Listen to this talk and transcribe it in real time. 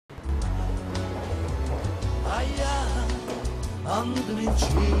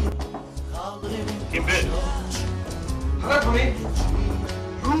Имбэ. Хараад хүнээ.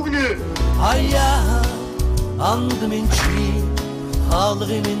 Рүүгнэ. Аяа андмын чи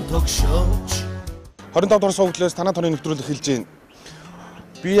хаалгын минь тогшооч 25 дугаар суугдлаас танаа тооны нэвтрүүлэг эхэлж байна.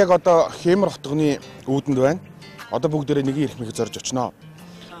 Би яг одоо Хэмэр хотгоны үүдэнд байна. Одоо бүгдээрээ нэгэн эрхмийг зорж очноо.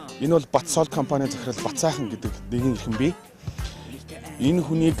 Энэ бол Батсол компани захирал н.БАТСАЙХАН гэдэг нэгэн эрхэм бий. Энэ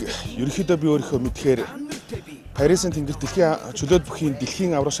хүнийг ерөнхийдөө би өөрийнхөө мэдхээр Парисын тэнгэр дэлхийн чөлөөт бүхийн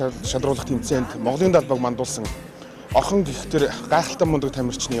дэлхийн аврах шалруулах тэмцээнд Монголын далбаг мандуулсан охин гихтэр гайхалтай мундаг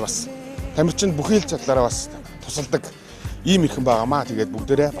тамирчны бас тамирчинд бүхий л чадлаараа бас тусалдаг ийм эрхэм байгаамаа. Тэгээд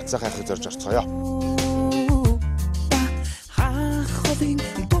бүгдээрээ н.БАТСАЙХАНыг зорж орцгоё.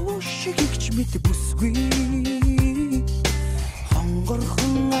 Би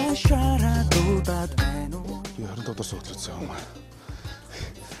 25 дахь суудлаа юм аа.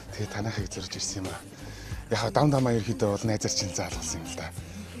 Тэгээ танахыг зорж ирсэн юм аа. Яг дамдамаа ерөөдөө бол найзаар чинь заалгасан юм л да.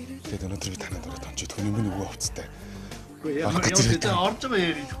 Тэгээд өнөөдөр би танад ороод онцод хүний нөгөө хувцастай. Орж байгаа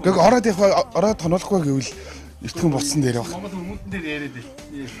ярих. Гэхдээ ороод явах ороод тоноолохгүй гэвэл эртхэн боцсон дээр явах. Монгол хүмүүстэн дээр яриад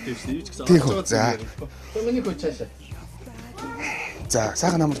байсан. Юу ч гэсэн орж байгаа. За. Миний хөө цаашаа. За,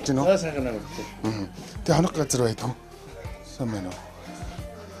 сайхан амарч гинөө. За, сайхан амарч. Тэгээ хоног газар байдгүй. Сайн байна уу?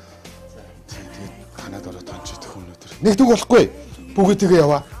 Тэгээд танад ороод онцод өнөөдөр. Нэг дүг болохгүй. Бүгд тэгээ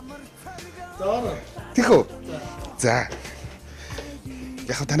яваа. За ороо. Тэхүү. За.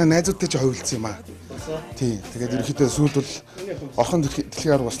 Яг танаа найзуудтай ч хувилцсан юм аа. Тий. Тэгээд ерөөхдөө сүүлд бол орхон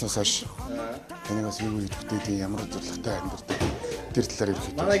дэлхийн арга болсноос хойш таныг бас юу гэж бүтээдэг ямар зорилготой амьддаг. Тэр талаар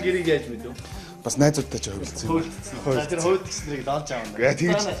ерөөхдөө. Манай гэрийг яаж мэдв? Бас найзуудтай ч хувилцсан юм. За тэр хойд гэснэрийг олж авна. Гэ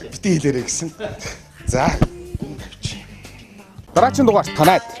тэгж бити хэлээрэй гэсэн. За. Дараагийн дугаар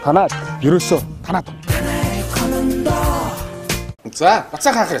Танайд. Ерөөсөө Танайд. За,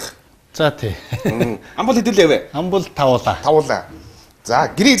 н.БАТСАЙХАН хаах. За тий. Амбул хэдүүлээ вэ? Амбул тавуулаа. Тавуулаа. За,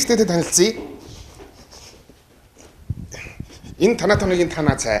 гэрээ эзэгтэй танилцъя. Энэ танаа тоногийн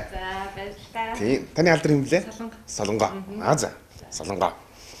танаа цай. За, баярлалаа. Тийм. Таны алдар юм блэ? Солонгоо. Аа за. Солонгоо.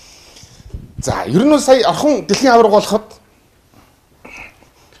 За, ер нь сая орхон дэлхийн аварга болоход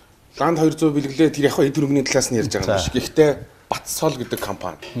ланд 200 бэлгэлээ тэр яг эд хөрөнгөний талаас нь ярьж байгаа юм шиг. Гэхдээ Батсол гэдэг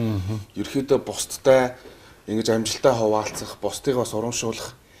компани. Ерөөдөө бусдтай ингэж амжилтаа хуваалцах, бусдыг бас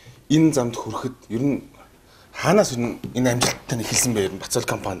урамшуулах энэ замд хүрэхэд ер нь хаанаас энэ амжилттай эхэлсэн бэ? Батсол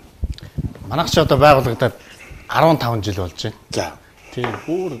компани. Манайх ч одоо байгуулагдаад 15 жил болж байна. За. Тийм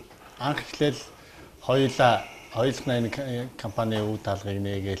бүр анх эхлээл хоёулаа энэ компани үе даалгыг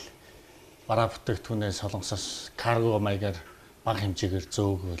нээгээл бараа бүтээгдэхүүнээ солонгосоос карго маягаар бага хэмжээгээр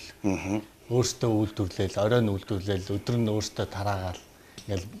зөөгөөл. Өөртөө үйлдвэрлээл, оройн үйлдвэрлээл, өдөр нь өөртөө тараагаал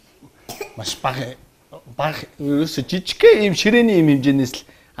ингээл маш бага ерөөсө жижигхэн ийм ширээний ийм хэмжээнээс л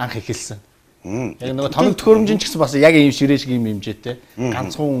анх эхэлсэн. Яг нөгөө тоног төхөөрөмжийн ч гэсэн бас яг ийм ширээ шиг ийм хэмжээтэй.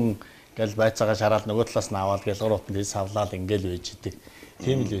 Ганцхан ингээл байцаагаа шараад нөгөө талаас нь аваад гэл гуравт нь савлаад ингээл байж идэг.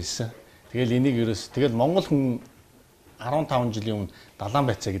 Тийм л байсан. Тэгэл энийг ерөөс тэгэл Монгол хүн 15 жилийн өмнө далайн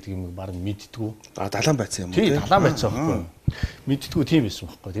байцаа гэдэг юм баг мэддгүү. Далайн байцаа юм уу? Тийм, далайн байцаа байхгүй. Мэддгүү тийм байсан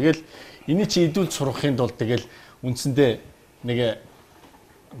байхгүй. Тэгэл энийг чи идүүл сурахын тулд тэгэл үндсэндээ нэг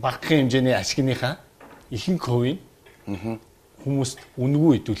багахан хэмжээний ашигныхаа ихэнх хувийн хүмүүст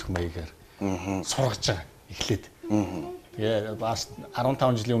үнэгүй идүүлэх маягаар сургаж байгаа эхлээд. Тэгээ бас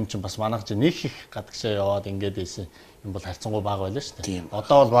 15 жилийн өмнө чинь бас манайх чи нэг их гадагшаа яваад ингээд байсан юм бол харьцангуй бага байлаа шүү дээ.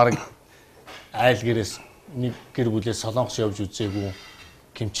 Одоо бол баг айл гэрээс нэг гэр бүлээс солонгос явж үзээгүй,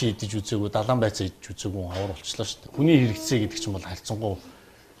 кимчи идэж үзээгүй, далайн байцаа идэж үзээгүй авар болчлоо шүү дээ. Хүний хэрэгцээ гэдэг чинь бол харьцангуй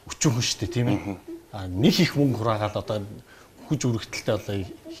өчүүхэн шүү дээ, тийм ээ. Нэг их мөнгө хураагаад одоо хүч өргөдөлтөй одоо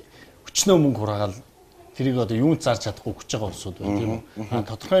өчнөө мөнгө хураагаад тэрийг одоо юунд зарж чадахгүй хүч байгаа улсууд байна, тийм үү?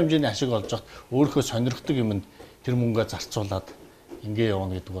 Тодорхой хэмжээний ашиг олж хат өөрийнхөө сонирхдаг юмд тэр мөнгөө зарцуулаад ингээ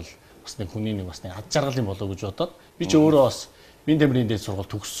явна гэдэг бол бас нэг хүний нэг бас нэг ад жаргал юм болоо гэж бодоод би ч өөрөө бас бие тамирын дээд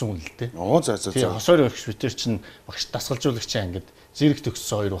сургууль төгссөн л дээ. Оо за. Тийм хосоор өгч битэр чинь багш дасгалжуулагчаа ингээд зэрэг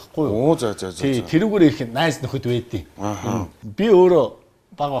төгссөн хоёр байхгүй юу? Оо за. Тийм тэрүүгээр ирэх найз нөхөд байдیں۔ Би өөрөө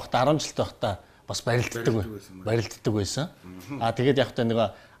баг багта 10 жилтэй багта бас барилддаг байсан. Тэгээд яг та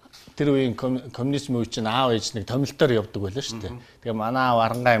нэг тэр үеийн коммунизм үе чинь аав ээж нэг томилтоор явдаг байлаа шүү дээ. Тэгээ манай аав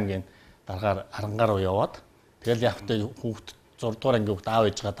Арангаа аймгийн дараагаар Арангаа руу яваад тэгэл яг та хүүхд 6 дугаар ангийн хүүхд аав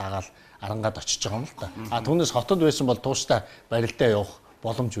ээжгээ дагаал Арангад очиж байгаа юм л та. Түүнээс хотод байсан бол тууштай барилдаа явах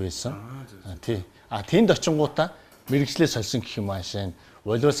боломж байсан. Тий. Тэнд очингуудаа мэрэгчлээ сольсон гэх юм аашаа.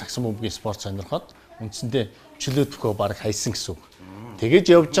 Волейбол сагсан бөмбөгийн спорт сонирхоод үндсэндээ чөлөөтгөө баг хайсан гэсэн үг. Тэгэж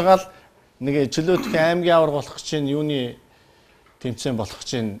явж байгаа л нэг чөлөөтгөө аймгийн аварга болох чинь юуны тэмцээн болох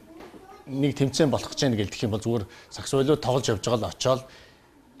чинь нэг тэмцээн болох чинь гэлдэх юм бол зүгээр сагс волейбол тоглож явж байгаа л очоод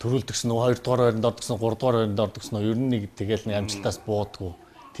төрүүлдэгсэн үү 2 дугаар байранд ордогсон 3 дугаар байранд ордогсон уу ер нь нэг тэгэл нэг амжилтаас буудгүй.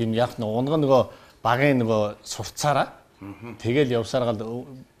 Тийм яг нөгөө багын нөгөө сурцаараа тэгэл явсаар гал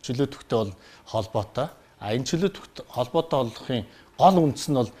чөлөөтөхтэй бол холбоотой. А энэ чөлөөтөхт холбоотой болохын гол үндэс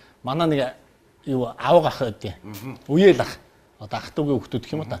нь бол манай нэг юу аав ах гэдэг. Үеэл ах. Одоо ах トゥ угийн хүүхдүүд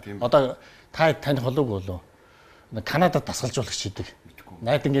гэх юм уу та. Одоо та таних болоогүй болов. Канадад дасгалжуулагч хийдэг.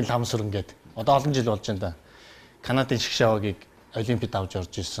 Найдангийн ламсрын гээд одоо олон жил болж байна да. Канадын шгшавагийг олимпиад авч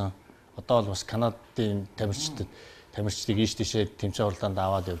орж ирсэн. Одоо бол бас Канадын тамирчдыг ийш тийшээ тэмцээн уралдаанд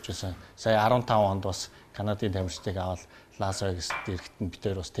аваад явж байсан. Сая 15 онд бас Канадын тамирчдыг аваад Лас Вегаст ирэхэд нь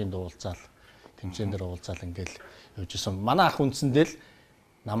битээр бас тэнд уулзаал тэмцээн дээр уулзаал ингээл явж исэн. Манай ах үндсэндээ л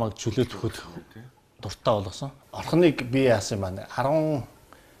намайг чөлөөтөхөд дуртай болгосон. Орхоныг би яасан юм байна. 15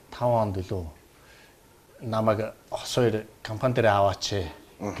 онд илүү намайг хосоор компани дээр аваач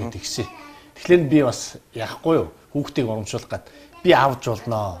гэдэг гисэн. Тэгэхээр би бас яахгүй юу? Хүүхдийг урамшуулах гад би авч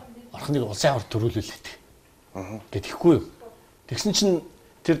болноо. Орхоныг улсын аваар төрүүлүүлээд. Гэтэхгүй юу? Тэгсэн чинь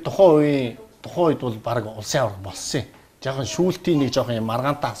тэр тухайн үед бол баг улсын аваар болсон юм. Жохон шүүлтийн нэг жохон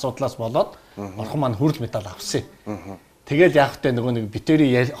маргаантай асуудлаас болоод орхон маань хүрэл медаль авсан. Тэгэл яахтай нөгөө нэг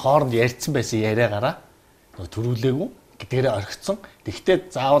битэрийн хооронд ярьсан байсан яриагаараа нөгөө төрүүлээгүй гэдгээрээ орхицсон. Тэгвэл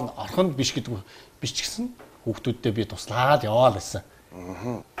заавал орхонд биш гэдэг биш ч гэсэн хүүхдүүддээ би туслаад яваа л байсан.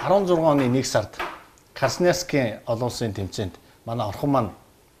 16 оны 1 сард Красноярскийн олон улсын тэмцээнд манай орхон маань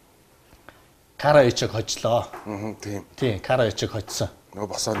Караичиг хожлоо. Тийм, Караичиг хожсон. Нөгөө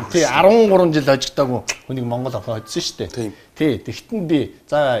босоод. Тий, 13 жил хожигдаагүй хүнийг Монгол орхон хожсон шүү дээ. Тий, тэгтэн би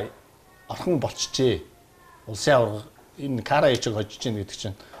за орхон болчихжээ. Улсын аварга энэ Караичиг хожиж гин гэдэг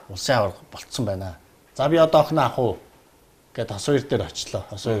чинь улсын аварга болцсон байна. За би одоо охин ах уу гэд хосуур дээр очлоо.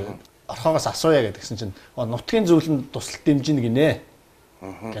 Хосуур орхоогоос асууя гэдгсэн чинь нутгийн зөвлөнд тусалт дэмжинэ гинэ.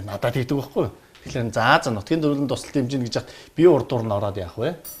 Гэт надад хэлдэг байхгүй. Тэгэхээр за нутгийн зөвлөнд тусалт дэмжинэ гэж хат би урд дуур нь ороод яах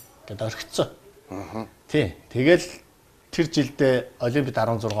вэ? Гэт орхицсон. Тий. Тэгэл тэр жилдээ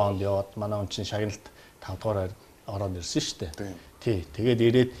Олимпиад 16 онд яваад манай хүн чинь шагналт 5 дугаар ороод ирсэн шүү дээ. Тий.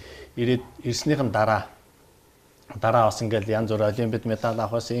 Тэгээд ирээд ирснийхэн дараа бас ингээл янз бүр Олимпиад медаль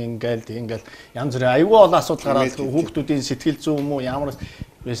авахаас ингээл янз бүрийн аюул олон асуудал гараад хүүхдүүдийн сэтгэл зүйн юм уу ямар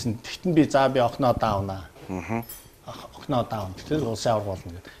байсан. Тэгтэн би за би охиноо даавна. Охиноо даавна. Тэр улсын аварга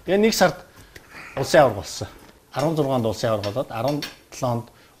болно гэдэг. Тэгээ 1 сард улсын аварга болсон. 16 онд улсын аварга болоод 17 онд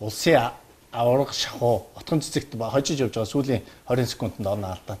улсын аварга шахуу отгон цэцэгт хожиж явж байгаа сүүлийн 20 секундэд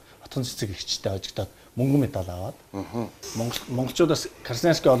орно алдаад отгон цэцэг ихчтэй хожигдоод мөнгөн медаль аваад монголчуудаас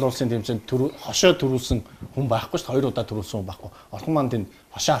Красноярскийн олон улсын тэмцээнд хошоо төрүүлсэн хүн байхгүй шүү дээ. 2 удаа төрүүлсэн хүн байхгүй. Орхон маань тэнд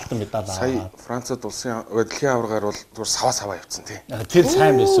хошоо алтан медаль аваад. Сая Францад улсын дэлхийн аваргаар бол зүгээр саваа явцсан тий. Тэр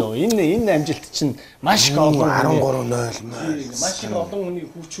сайн байсан. Энэ амжилт чинь маш их олон 13-0 маш их олон хүний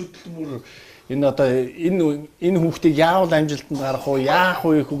хүч хөдөлмөр энэ одоо энэ хүүхдийг яавал амжилтанд гарах уу яах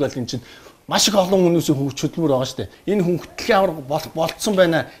вэ гэх энэ чинь маш их олон хүмүүсийн хүч хөдөлмөр байгаа шүү дээ. Энэ хүн хөтлөлийн аварга болцсон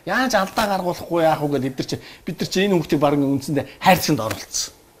байна. Яаж алдаа гаргуулахгүй яах вэ гэдэг бид нар чи энэ хүүхдийг баг үндсэндээ хайрцагт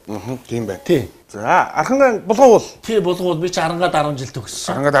оролцсон. Тийм байна. Тий. За архангаа булгуул. Тий булгуул би чи арангаад 10 жил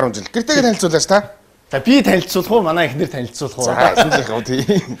төгссөн. Арангаад 10 жил. Гэртэйгээ танилцуулаач та. За би танилцуулах уу? Манай эхнэр танилцуулах уу? За танилцуулах уу тий.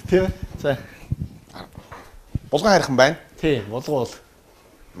 Тийм. За. Булган хайрхан байна. Тий, булгуул.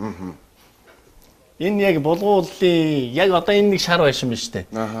 Энэ яг булгуулын яг одоо энэ нэг шар байшин биш үү?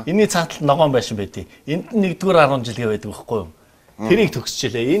 Энийний цааталд ногоон байшин байдیں۔ Энд 1-р 10 жилгээ байдаг байхгүй юу? Тэрийг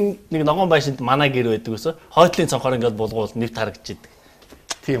төгсчихлээ. Энэ нэг ногоон байшинд манай гэр байдаг гэсэн. Хойтлын цонхоор ингээд булгуул нэвт харагдчихэдэг.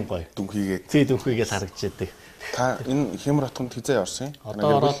 Тийм гоё. Дүнхийгээд. Тий, дүнхийгээд харагдчихэдэг. Та энэ Хямар хотгонд хизээ орсон юм?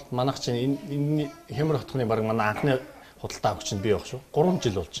 Одоо ороод манайх чинь энэ Хямар хотгоны баг манай анхны худалдаа авч чинь би явах шүү. 3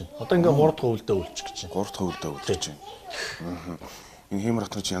 жил болж байна. Одоо ингээд 3 дахь өвөлдөө үлчих гэж байна. 3 дахь өвөлдөө үлчих чинь. Энэ Хямар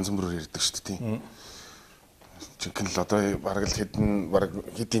хотгон чинь янз бүрээр ирдэг шүү дээ тий. Жинхэнэ л одоо бараг л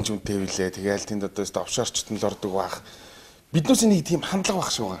хэдийн ч үнэтэй билээ. Тэгээл тэнд одоо офшорчт нь л ордог баах. Биднээс нэг тийм хандлага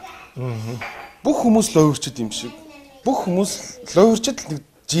баг шүү. Бүх хүмүүс л өөрчд юм шиг. Бүх хүмүүс л өөрчд нэг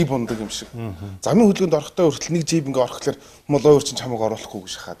жип ундаг юм шиг. Замын хөдөлгөөнд орохдоо хүртэл нэг жип ингээ орохлоор мол өөр чинь чамайг оруулахгүй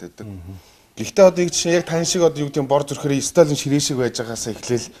гэж хаад байдаг. Гэхдээ одоо яг жишээ яг тань шиг одоо юу гэдэг бор зүрхээр Сталин ширээ шиг байж байгаасаа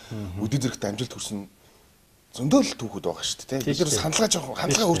эхлээл өдөө зэрэгт амжилт хүрсэн зөндөөл түүхүүд байгаа шүү дээ. Бид нар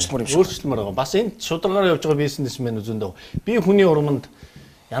хандлага өөрчлөмөр юм шиг. Өөрчлөмөр байгаа. Бас энэ шударгаар явж байгаа бизнесмен үзэндээ би хүний урманд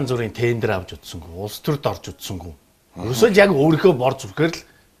янз бүрийн тендер авч утсангүй, улс төрд орж утсангүй. Ерөөсөө яг өөрийнхөө бор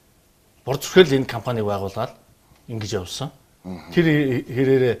зүрхээр л энэ компаниг байгуулгаад ингэж явсан. Тэр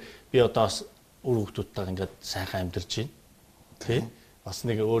хэрээрээ би одоо бас үр хөвгтүүдтэйгээ ингээд сайхан амьдарч байна. Тэ? Бас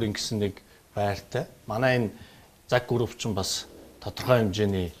нэг өөр ингэсэн нэг байртай. Манай энэ заг групп ч бас тодорхой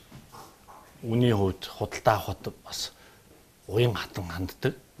хэмжээний үний хувьд худалдаа авахд бас уян хатан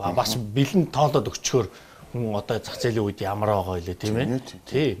ханддаг. Бас бэлэн тоолоод өгчхөөр хүн одоо зах зээлийн үед ямар байгаа вэ тийм ээ.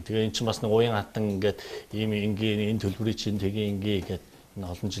 Тий. Тэгээ эн чинь бас нэг уян хатан ингээд ийм энгийн энэ төлбөрийн чинь тэгээ ингээ гэдэг энэ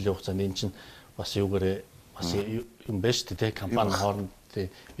олон жилийн хугацаанд эн чинь бас юугаар бас юм байна шүү дээ. Компани хооронд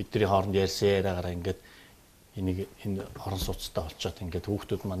бидний хооронд ярьсан яриагаар ингээд энэ орон сууцтай олцоод ингээд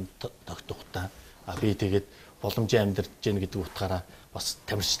хүүхдүүд манд тогтохтаа би тэгээд боломжийн амьдарч гэнэ гэдэг утгаараа бас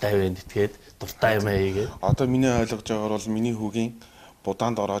тамирчтай байна гэдгээд дуртай юм ээ. Одоо миний ойлгож байгаагаар бол миний хүүгийн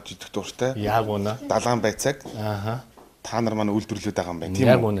будаанд ороод идэх дуртай. Яг үнэ. Далайн байцааг. Ааха. Та нар маань үйлдвэрлээд байгаа юм байна тийм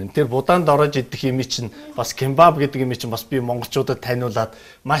үү? Яг үнэ. Тэр будаанд ороод идэх юм чинь бас кебаб гэдэг юм чинь бас би монголчуудад таниулаад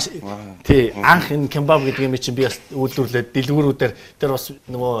маш тий анх энэ кебаб гэдэг юм чинь би бас үйлдвэрлээд дэлгүүрүүдээр тэр бас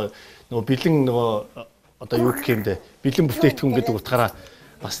нөгөө бэлэн нөгөө одоо юу гэх юм бэ? Бэлэн бүтээгдэхүүн гэдэг утгаараа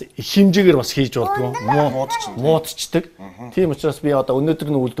бас их хэмжээгээр бас хийж болдгоо муудчдаг. Тийм учраас би одоо өнөөдөр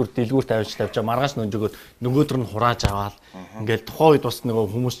нь үйлдвэр дэлгүүрт авч тавьж маргааш нөнжөгөөд нөгөөдөр нь хурааж аваад ингээл тухайн үед бас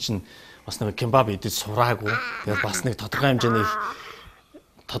нөгөө хүмүүс чинь бас нэг кебаб идэж сураагүй. Тэгээд бас нэг тодорхой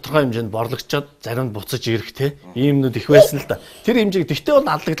хэмжээнд борлогчоод зарим нь буцаж ирэх те иймнүүд их байсан л да. Тэр хэмжээг тэгтээ бол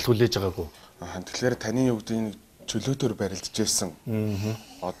аллагдал хүлээж байгаагүй. Тэгэхээр таны юу гэдэг нэг чөлөөтөөр барилдажсэн.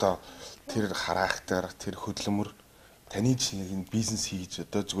 Одоо тэр характер, тэр хөдөлмөр таны чинь энэ бизнес хийж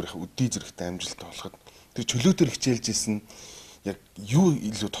одоо зүгээр их өдий зэрэгтэй амжилттай болоход тэр чөлөөтөөр хичээлжсэн яг юу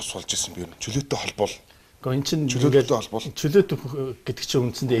илүү тос болж исэн бэ? Чөлөөтэй холбоол. Гэхдээ эн чинь чөлөөтэй холбоол. Чөлөөтэй гэдэг чинь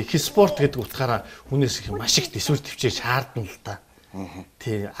үндсэндээ их спорт гэдэг утгаараа хүнээс их маш их төсвөр төвчээр шаардна л да.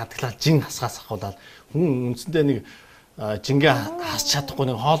 Тий, адглал жин хасгаас ахуулаад хүн үндсэндээ нэг жингээ хасч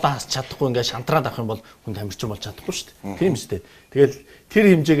чадахгүй нэг хоолоо хасч чадахгүй ингээд шантраад авах юм бол хүн тамирчин болж чадахгүй шүү дээ. Тийм шүү дээ. Тэгэл тэр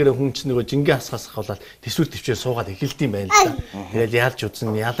хэмжээгээр хүн чинь нөгөө жингээ хасгаас ахуулаад төсвөр төвчээр суугаад эхэлт юм байна л да. Тэгэл яалж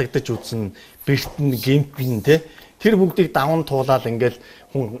үзэн, ялагдаж үзэн, бэртэн, гэмтэн те тэр бүгдийг даван туулаад ингээд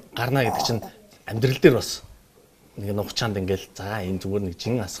хүн гарна гэдэг чинь амьдрал дээр бас нэг нухчаанд ингээл за энэ зүгээр нэг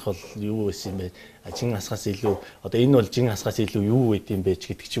жин асах бол юу байсан юм бэ? Жин асахаас илүү одоо энэ бол жин асахаас илүү юу байд юм бэ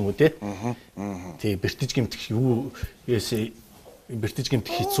гэдэг ч юм уу те. Тэг бэртэж гэмтэх юу бэртэж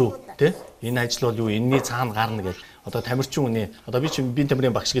гэмтэх хэцүү те. Энэ ажил бол юу энэний цаана гарна гэл. Одоо тамирчин үнэ одоо би чинь бие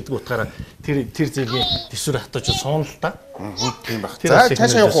тамирын багш гэдэг утгаараа тэр зэргийн төсвөр хатаж суун л та. Тийм баг. За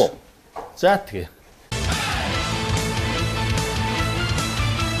цаашаа явах уу? За тэгээ.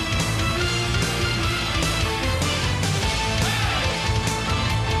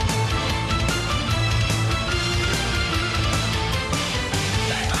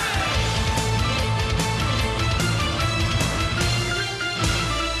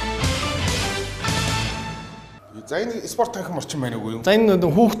 За энэ спорт танхим орчин байна уу юу? За энэ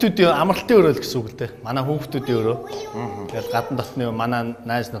хүүхдүүдийн амралтын өрөөл гэсэн үг л дээ. Манай хүүхдүүдийн өрөө. Тэгэл гадна дотны манай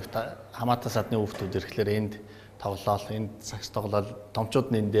найз нөхд хамаатан садны хүүхдүүд ирэхлээр энд тоглоол, энд сакс тоглоол,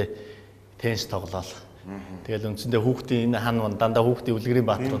 томчууд нь эндээ теннис тоглоол. Тэгэл үндсэндээ хүүхдийн энэ хан дандаа хүүхдийн үлгэрийн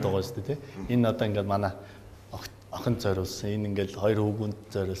баатрууд байгаа шүү дээ, тий. Энэ одоо ингээд манай охин зориулсан. Энэ ингээд хоёр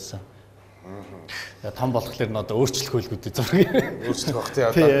хүүгүнд зориулсан. Том болохоор нь одоо өөрчлөх хөлгүүдээ зураг. Өөрчлөх бах тий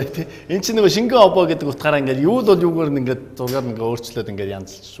одоо. Тий. Энд чинь нөгөө шингэн обоо гэдэг утгаараа ингээд юу л юугаар нь ингээд зургаар нь ингээд өөрчлөөд ингээд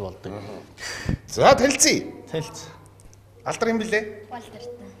янзлж болдог. За танилцъя. Танилц. Алдар юм блэ?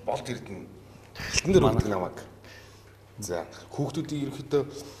 Болд эрдэнэ. Хилтэн дээр өгдөг намайг. За хүүхдүүдийн ерөнхийдөө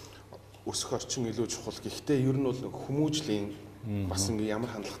өсөх орчин илүү чухал. Гэхдээ ер нь бол хүмүүжлийн бас ингээд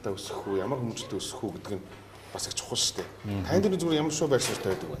ямар хандлагатай өсөх үү, ямар хүмүүжлэлтэй өсөх үү гэдэг нь бас их чухал шүү дээ. Танд энэ зүгээр ямар шоу байр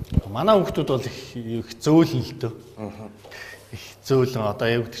суурьтай байдаг вэ? Манай хүүхдүүд бол их зөөлөн л дөө. Их зөөлөн одоо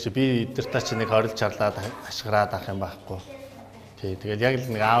яг гэдэг чинь би эдэртаа чи нэг хорилж чарлаад ашгараад авах юм байхгүй. Тий, тэгэл яг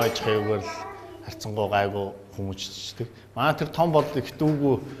л нэг аав ээжийнхээ үгээр л харцангуй гайгүй хүмүүжчдэг. Манай тэр том бол их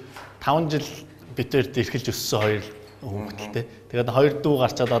дүүгүү 5 жил битэрд эрхэлж өссөн хоёр хүүхэдтэй. Тэгээд хоёр дүү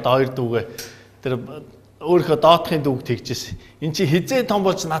гарчаад одоо хоёр дүүгээ тэр өөрийнхөө доотхын дүүг тэгжсэн. Энд чи хизээ том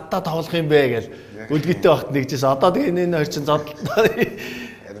болж надтай тоглох юм бэ гэж үлгийтэй багт нэгжсэн. Одоо тэгээ энэ хоёр чинь зодол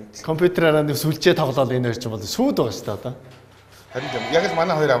компьютераараа сүлжээ тоглоод энэ хоёр чинь бол сүйд байгаа шүү дээ одоо. Харин яг л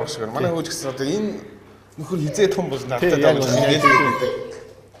манай хоёр авах шиг байна. Манай хөөж гэсэн одоо энэ нөхөр хизээ том болж надтай тоглох юм бэ.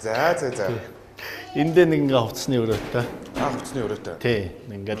 За. Эндээ нэг ингээ хувцсны өрөөтэй. Хувцсны өрөөтэй. Тий.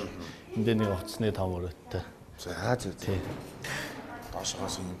 Ингээл эндээ нэг хувцсны том өрөөтэй. За. Тий.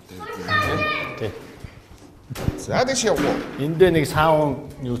 Доошоос юм дээ. Тий. За дэш явуу. Эндээ нэг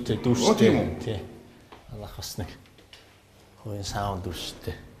саун юутэй дүүштэй. Тий. Алах бас нэг хөөе саун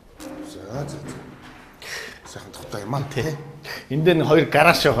дүүштэй. За. Сайхан тухтай юм аа. Тий. Эндээ нэг хоёр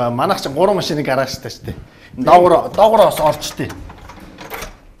гараж байгаа. Манайх чинь 3 машины гаражтай шүү дээ. Доогороос орчтой.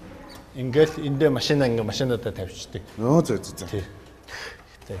 Ингээл эндээ машинуудаа тавьчихдаг. Нөө зөө. Тий.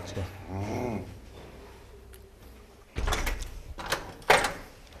 Тэгтээ.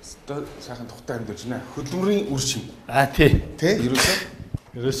 Сайхан тухтай амьдэрч нэ. Хөдөлмөрийн үр шим. Тий. Тий, ерөөсөө.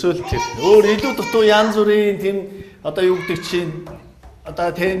 Ерөөсөө л тэр. Өөр илүү дутуу янз бүрийн тийм одоо юу гэдэг чинь одоо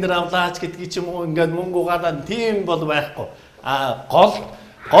тендер авлаач гэдгийг ч юм уу ингээд мөнгө угаалаа тийм бол байхгүй.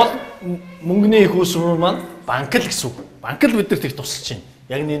 Гол мөнгөний их усруу маань банк л гэсэн үг. Банк л бидэрт их тусалж байна.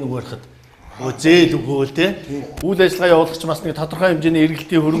 Яг нэг үгээрхэд зээл өгөөл те. Үйл ажиллагаа явуулах ч бас нэг тодорхой хэмжээний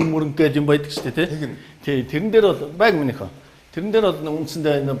эргэлтийн хөрөнгө гэдэг юм байдаг шүү дээ те. Тий, тэрэн дээр бол байг минийхөө. Тэрэн дээр бол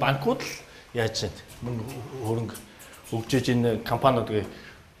үндсэндээ энэ банкуд л яаж чад мөнгө хөрөнгө өгж ийн компаниуд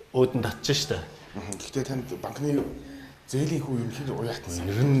өөдөн татчих шүү дээ. Гэхдээ танд банкны зээлийн хүү ерөнхийдөө уяатсан.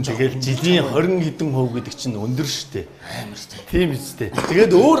 Ер нь тэгэл жилийн 20 хэдэн хувь гэдэг чинь өндөр шүү дээ. Амар шүү дээ. Тийм үстэй.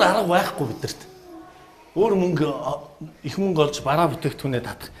 Тэгээд өөр арга байхгүй бидэрт. Өөр мөнгө их мөнгө олж бараа бүтээгдэхүүнээ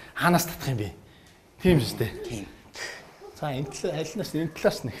татах. Хаанаас татах юм бэ? Тийм шүү дээ. Тийм. За энэ талаас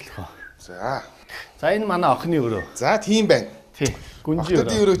нь эхлэх үү. За энэ манай охины өрөө. За тийм байна. Тий. Гүнжи өрөө.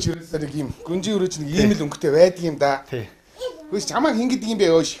 Охины өрөө ч ерөөсөө нэг юм. Гүнжи өрөө ч нэг ийм л өнгөтэй байдаг юм да. Тий. Хөөс чамаа хин гэдэг юм бэ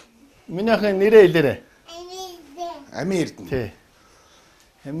өөш? Миний охин нэрээ хэлээрэй. Амин Эрдэнэ. Тий.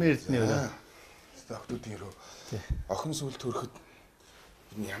 Амин Эрдэнэ өрөө. Охтуудын өрөө. Тий. Охин сүл төрөхөд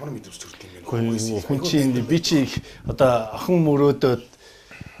ямар мэдрэмж төрдөг юм бэ? Хүн чинь би чи одоо охин мөрөөдөөд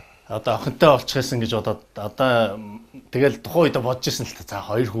одоо охинтой олчихсан гэж бодоод одоо тэгэл тухайн үед бодож ирсэн л та. За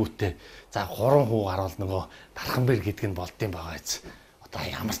 2 хүүтэй. За 3 хүү гарвал нөгөө дархан бэр гэдэг нь болдсон байгаа эц. Одоо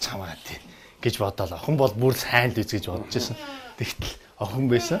ямар ч хамаагүй тий гэж бодоод охин бол бүр сайн л үз гэж бодож ирсэн. Тэгтэл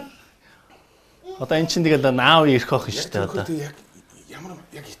охин байсан. Одоо эн чинь тэгэл наав ирэх охин шүү дээ одоо. Ямар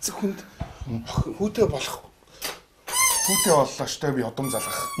яг эцэг хүнд хүүтэй болох хүүтэй боллоо штэ би удам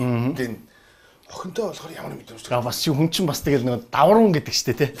залгах гин охинтой болохоор ямар мэдрэмж төрөх. Бас чи хүн чинь бас тэгэл нөгөө даврун гэдэг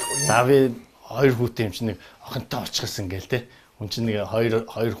штэ тий. За би 2 хүүтэй юм чинь нэг охинтой олчихсан гээл тий. Хүн чинь нэг 2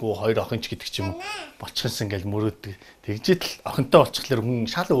 хүү 2 охинч гэдэг ч юм уу болчихсан гээл мөрөөддөг. Тэгжээд л охинтой олчихлаар хүн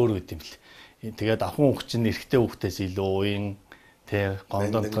шал өөр үт юм бэл. Тэгээд ахын хүүхд чинь эрэгтэй хүүхдээс илүү уян тий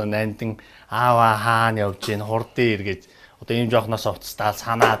гомдонт нандин аава хаана явж гин хурдын эргэж одоо ийм жоохноос уцтаал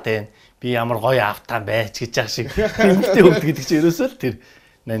санаад байна. Би ямар гоё автан байж гэж яах шиг эмгтэй хөвд гэдэг чинь ерөөсөө л тэр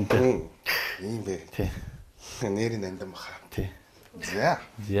нанд. Ийм бэ. Тий. Нэрийн нандан баха. Тий. За.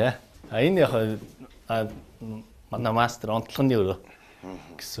 За. Энэ яг манай мастер онцлогны өрөө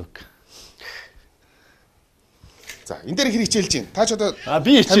гэсэн үг. За, энэ дээр хэрэг хичээлж байна. Та ч одоо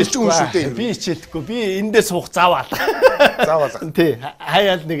би хичээлгүй. Би хичээлдэггүй. Би эндээ суух заавал. Заавал. Тий.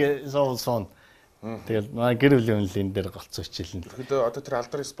 Хаяад нэг суун. Тэгэл манай гэр бүлийн үнэлэн дээр голцоо хичээлнэ. Тэгэхдээ одоо тэр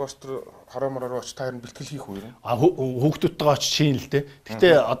алдар спорт хороо мороор оч та харин бэлтгэл хийх үү? Хүүхдүүдтэйгээ оч хийн л дээ.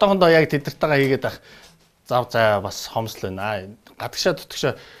 Гэтэ одоохондоо яг тэднэртэйгээ хийгээд ах зав заа бас хомсол байна. Гадагшаа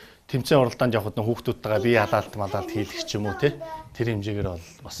дутагшаа тэмцээн уралдаанд явхад хүүхдүүдтэйгээ бие халаалт малаалт хийлгэх ч юм уу те. Тэр хэмжээгээр бол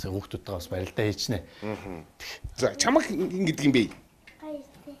бас хүүхдүүдтэйгээ бас барилдаа хийчихнэ. За чамаг ингэдэг юм бэ?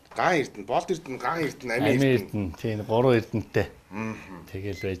 Ган Эрдэнэ, болд Эрдэнэ, ган Эрдэнэ, Амин Эрдэнэ. Тийм 3 Эрдэнэтэй.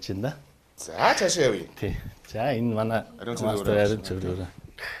 Тэгэл байж байна да. За цаашаа явъя. Тий. За энэ манай мастер ариун цэвэр өрөө.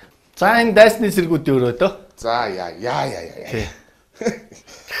 За энэ дайсны сэргүүдийн өрөө дөө. За яа. Тий.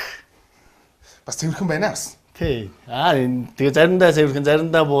 Бас цэвэрхэн байна бас. Тий. Энэ тэгээ заримдаа цэвэрхэн,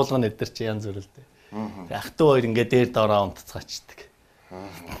 заримдаа буулгана эдэр чи янз бүр л дээ. Ах トゥ хоёр ингээ дээр доороо унтцгаачдаг.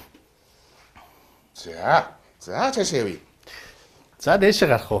 За цаашаа явъя. За дээшээ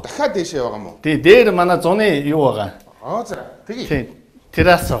гарах уу? Дахиад дээшээ яваа юм уу? Тий, дээр манай зуны юу байгаа? За тэгье. Тий.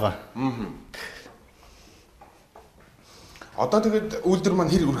 Террас байгаа. Одоо тэгээд үйлдвэр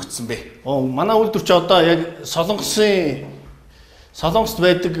маань хэр өргөцсөн бэ? Манай үйлдвэр чи одоо яг Солонгост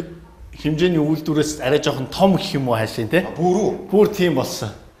байдаг хэмжээний үйлдвэрээс арай жоохон том гэх юм уу хаашаа тий? Бүр үү? Бүр тийм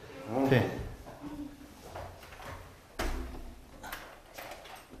болсон. Тий.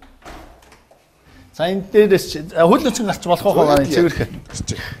 За энэ дээрээс хөлнөцөн гарч болох байгаа цэвэрх.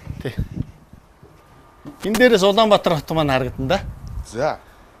 Тий. Энэ дээрээс Улаанбаатар хот маань харагдана да. За.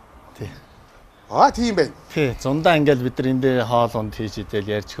 Тий. Тийм байна. Тий, зундаа ингээл бид нар энэ дээр хоол унд хийж идэл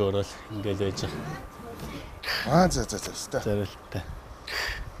ярьж хөөрөөл ингээл байж байгаа. За. Зорилттой.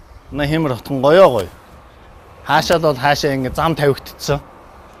 На хэмэр хотхон гоёо. Хаашаа бол хаашаа ингээ зам тавигдчихсан.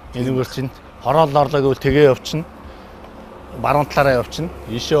 Энэгээр чинь хороол орлоо гэвэл тэгээ явчихна. Баруун талаараа явчихна.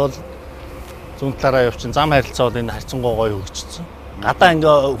 Ийшээ бол зүүн талаараа явчихна. Зам харилцаа бол энэ харьцангуй гоё хөгжчихсэн. Гадаа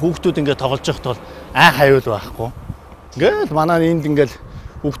ингээ хүүхдүүд ингээ тоглож байхад бол хаюул байхгүй. Ингээл манай энд ингээл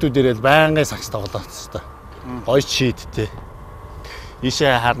хүүхдүүд ирээл байнгын сакс тоглоод хэвчээ. Гоё шийдтэй.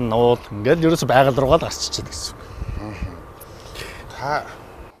 Ийшээ харна уул ингээл ерөөсө байгаль руугаа л гарччихдаг гэсэн үг. Та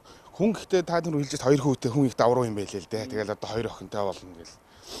хүн гэхдээ та тэр хэлжээс 2 хүүтэй хүн их давруу юм байлээ л дээ. Тэгэл одоо 2 охинтой болно гэл.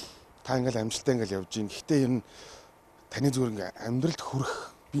 Та ингээл амжилттай ингээл явж гин. Гэхдээ ер нь таны зүгээр ингээ амьдралд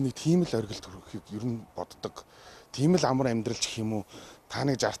хүрэх би нэг тийм л оргил төрөхийг ер нь боддог. Тийм л амар амьдрал гэх юм уу? Та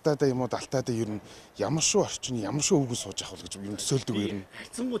нэг 60-таа юм уу 70-таа ер нь ямар шүү орчин, ямар шүү өвгөн сууж явах вэ гэж юм төсөөлдөг ер нь.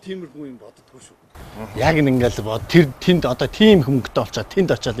 Хайцангуу тиймэрхүү юм боддгоо шүү. Яг ингээл тэр тэнд одоо тийм хөнгөтэй болчаад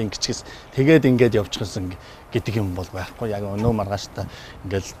тэнд очиад ингэчгээс тэгээд ингээд явчихсан гэдэг юм бол байхгүй. Яг өнөө маргааш та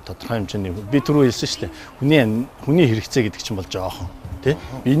ингээл тодорхой хэмжээний би түрүү хэлсэн шүү дээ. Хүний хэрэгцээ гэдэг чинь бол жоохон тий.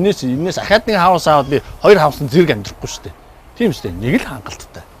 Энээс ахаад нэг хавс аваад би хоёр хавсан зэрэг амьдрахгүй шүү дээ. Тийм шүү дээ. Нэг л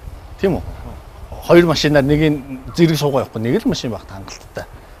хангалттай. Тийм үү? Хоёр машинаар нэг зэрэг суугаа явахгүй нэг л машин багт хангалттай.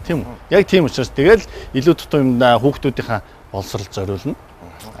 Тийм үү? Яг тийм учраас тэгэл илүү тутам юм хүүхдүүдийнхаа боловсрол зориулна.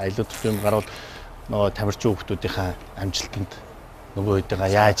 Илүү тутам юм гарвал нөгөө тамирчин хүүхдүүдийнхаа амжилтанд нөгөө хэдийгаа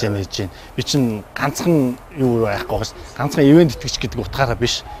яаж нээж чинь би чинь ганцхан юу байхгүй бас ганцхан ивент итгэж гэдэг утгаараа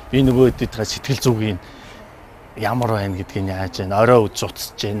биш. Би нөгөө хэдийгаа сэтгэл зүгийн ямар байна гэдгийг яаж байна? Орой үз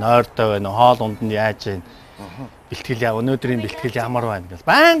уцж байна, ойртой байна, хоол унданд яаж байна? Бэлтгэл яа өнөөдрийн бэлтгэл ямар байна гэж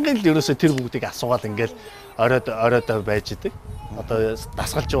байнгын л ерөөсөө тэр бүгдийг асуугаад ингээл оройдоо байж идэг. Одоо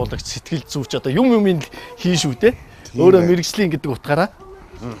дасгалж уулагч сэтгэл зүйч одоо юм хийн шүү дээ. Өөрөө мэрэгжлийн гэдэг утгаараа.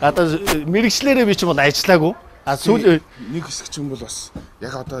 Одоо мэрэгчлэрээ би ч бол ажиллаагүй. Сүүл нэг хэсэг ч юм бол бас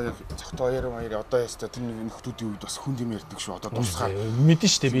яг одоо цогтой баяр одоо яста тэр нэг нөхдүүдийн үед бас хүн юм ярьдаг шүү. Одоо тусгаар мэдэн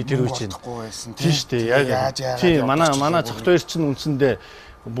штэ би тэр үуч юм. Тийм штэ яг тийм манай цогтой чинь үндсэндээ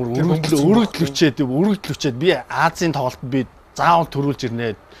бүр өргөдлөвчээд би Азийн тоглолтод би заавал төрүүлж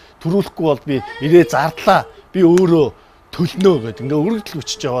ирнэ. Төрүүлэхгүй бол би ирээ зардлаа. Би өөрөө төлнөө гэдэг. Ингээ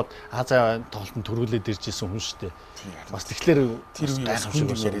өргөдлөвчж яваад Азийн тоглолтод төрүүлээд ирж исэн хүн шүү дээ. Бас тэгэхээр тэр үеэс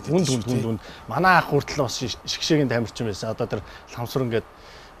хүнд манай ах хүртэл бас шигшээгийн тамирчин байсан. Одоо тэр ламсрын гээд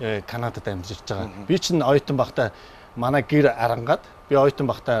Канадад амьдарч байгаа. Би чинь оюутан багтаа манай гэр арангаад би оюутан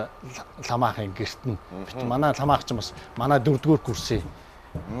багтаа ламаахын гэрт нь манай ламаах чинь бас манай 4-р курсын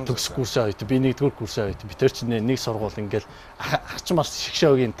төгсөх курсын оюутан би 1-р курсын оюутан би тэр чинь нэг сургууль ингээл ах чинь бас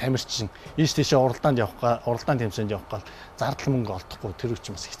шигшээгийн тамирчин ийш тийшээ уралдаанд тэмцээнд явах гал зардал мөнгө олдохгүй тэр үуч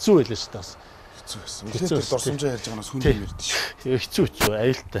бас хэцүү байлаа шүү дээ бас хэцүү байсан. Тэгэхээр дурсамжаа ярьж байгаа нь хүн юм ярьдээ шүү. Хэцүү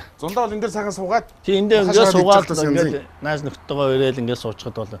аюултай. Зундаа бол энэ дээр цагаан суугаад тий энэ дээр ингээд суугаад ингээд нааш нөхдөдөө ирээл ингээд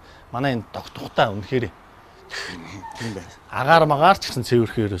суучхад бол манай энэ тогтохтой үнэхээр тийм байна. Агаар магаар ч гэсэн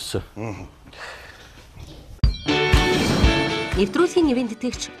цэвэрхэн ерөөсөө. Нэвтрүүлгийн ивент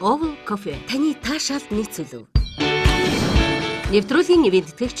тэтгэгч Oval Coffee таны таашаалд нийцүүлв. Нэвтрүүлгийн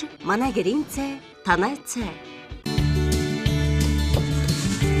ивент тэтгэгч манай гэрийн цай, Танайд цай.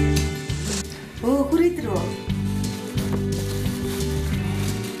 Хүрээдрөө.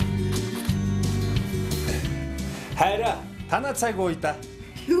 Хайра, танаа цаг уу да.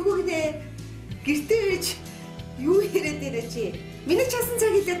 Юу гэнэ? Гэртээ ээж юу яриад ирээ чи? Миний часан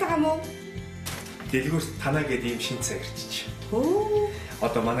цаг хэлээд байгаа мó? Дэлгүүрт танаа гэдэг ийм шин цаг ирчих. Оо.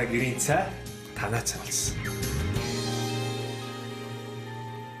 Одоо манай гэрийн цай танаа цай болсон.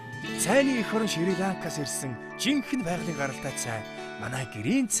 Цайны эх орон Шри-Ланкаас ирсэн жинхэнэ байгалийн гаралтай цай манай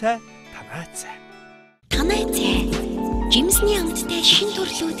гэрийн цай танаа цай. Танайд цай. Жимсний амттай шин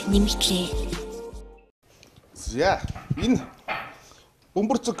төрлүүд нэмэгдлээ. За энэ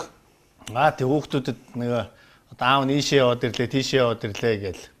бөмбөрцөг Тэг хүүхдүүдэд нэг одоо аав нь ийшээ яваад ирлээ, тийшээ яваад ирлээ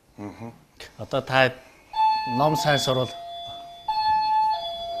гээл. Одоо та ном сайн сурвал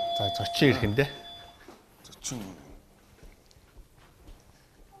за зочин ирэх юм дээ. Зочин.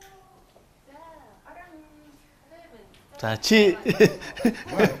 За чи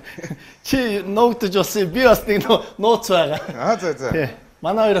ногдож болсон би бас нэг нууц байгаа. За.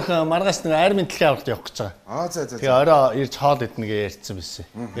 Манай хоёрын маргааш нэг армийн дэлхийн авралт явах гэж байгаа. За. Тэгээ орой ирж хоол идэх гэж ярьсан байсан.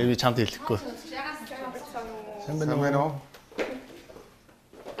 Тэгээ би чамд хэлэхгүй. Сайн байна уу?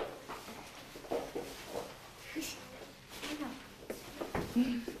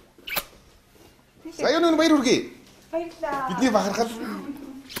 Саяны баяр хүргэе. Баярлалаа. Бидний бахархал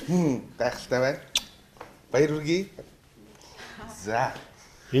гайхалтай байна. Баяр хүргэе. За.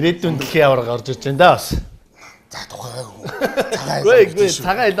 Ирээдүйн дэлхийн авраг орж иж байна да бас. За тухай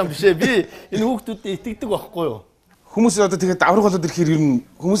цагаан илам биш ээ. Би энэ хүүхдүүдэд итгэдэг байхгүй юу? Хүмүүс одоо тэгээд авраг болоод ирэхээр ер нь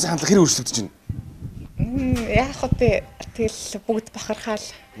хүмүүсийн хандлага хэрэг өөрчлөгдөж байна. Яг хөө тэгэл бүгд бахархаал.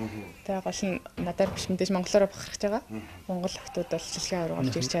 Тэгээ гол нь надаар биш мэдээж монголоор бахархаж байгаа. Монгол охтууд бол жилийн авраг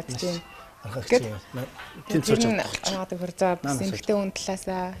болж ирч чадчих юм. Тэнцвэрч аваад өгөр за эмэгтэй хүн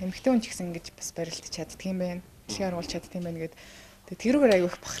талаасаа эмэгтэй хүн ч гэсэн ингэж бас барилдаж чаддаг юм байна. Жилийн авраг болж чаддаг юм байна гэд тэрүүгээр аягүй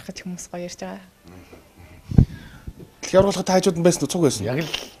их бахархаж хүмүүс гоё ярьж байгаа. Дэлхийн аврагын таажууд нь байсан цуг байсан. Яг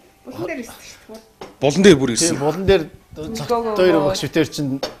л Булан дээр ирсэн шүү дээ. Булан дээр бүр ирсэн. Булан дээр хоёр багш битэр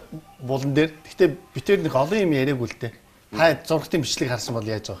чинь булан дээр. Гэхдээ битэр нэг олон юм яриаггүй л дээ. Та зургтын бичлэг харсан бол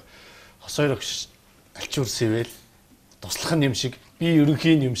яаж байгаа. Хос хоёр багш альчуур сэвэл туслах нь юм шиг, би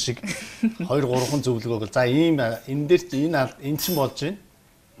ерөнхийн юм шиг 2-3 зөвлөгөө өгөл. За ийм энэ дээр энэ чинь болж байна.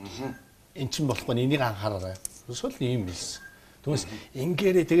 Эн чинь болохгүй энийг анхаараарай. Өсвөл ийм байсан. Түүнээс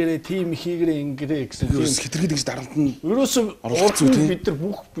ингээрээ тэгэрээ тим хийгэрээ ингээрээ гэсэн тийм хэтэрхий гэж дарамт нь ерөөсөө оруулах зүйл бид нар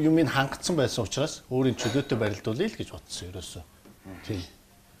бүх юмыг хангацсан байсан учраас өөрийн чөлөөтэй барилдуулъя л гэж бодсон ерөөсөө. Тийм.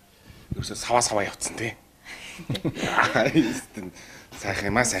 Ерөөсөө саваа явцсан тий.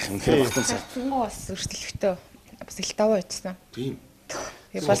 Сайхан юмаа сайхан хэрэг багтан сайхан. Бас өрсөлдөлтөө бас их даваа ичсэн. Тийм.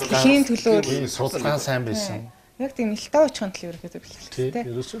 Тэгээ бас дэлхийн төлөө судалгаа сайн байсан. Яг тийм их даваа очихын төлөө ерөөхдөө бэлтгэлтэй. Тийм,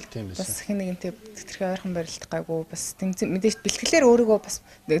 ерөөсөө л тийм байсан. Бас хэн нэгэнтэй тэтэрхий ойрхон барилдах гайгүй бас мэдээж бэлтгэлээр өөрийгөө бас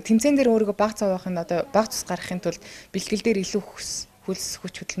тэмцээн дээр өөрийгөө баг цав байхын одоо баг цус гаргахын тулд бэлтгэл дээр илүү хөлс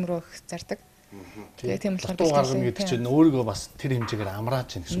хүч хөдөлмөрөө их зардаг. Тэгээ тийм болохоор бэлтгэл гаргана гэдэг чинь өөрийгөө бас тэр хэмжээгээр амрааж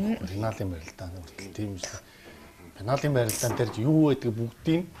чинь гэсэн үг. Пеналийн барилдаан хүртэл тийм шүү. Пеналийн барилдаан дээр юу байдаг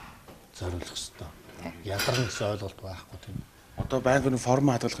бүгдийг зориулах хэрэгтэй. Ядарна гэсэн ойлголт байхгүй тийм. Одоо байнгын форм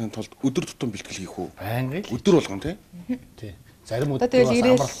хадгалахын тулд өдөр тутам бэлтгэл хийх үү? Байнгын өдөр болгон тий. Тий. Зарим өдөр бас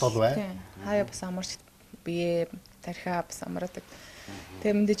амралт бол бай. Хаяа бас амарч бие тархиа бас амраадаг.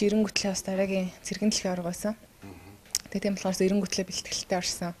 Тэгээ мэдээж эренгүүтлээ бас дараагийн цэргэн дэлхийн орго байсан. Тэгээ тийм болохоор эренгүүтлээ бэлтгэлтэй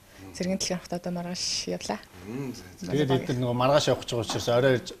орсон. Цэргэн дэлхийн оргот одоо маргааш явлаа. Тэгээд эдгээр нөгөө маргааш явах гэж байгаа учраас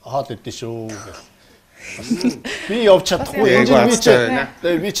орой ирж хоол идэв шүү гэл. Би явж чадахгүй.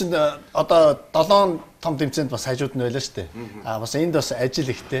 Би чинь одоо 7 том тэмцээнд бас хажууд нь байлаа шүү дээ. Бас энд бас ажил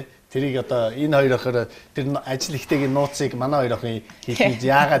ихтэй. Тэрийг одоо энэ хоёр охоор тэр ажил ихтэйгийн нууцыг манай хоёр охин хийх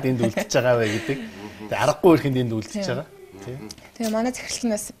яагаад энд үлдчихэж байгаа вэ гэдэг. Тэгээ аргагүй ихэнд энд үлдчихэж байгаа. Тэгээ манай захирал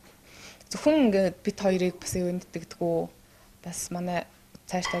нь бас зөвхөн ингээд бит хоёрыг бас юунд дэгдгүү бас манай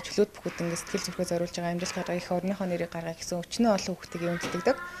цаашдаа чөлөөт бүхүүд ингээд сэтгэл зүрхээ зориулж байгаа амжилт гаргах их орныхоо нэрийг гаргах гэсэн өчнөө олон хүүхдийг юунд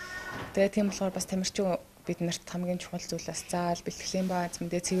дэгдэг. Тэгээ тийм болохоор бас тамирчин бид нарт хамгийн чухал зүйл бас заал бэлтгэлийн бааз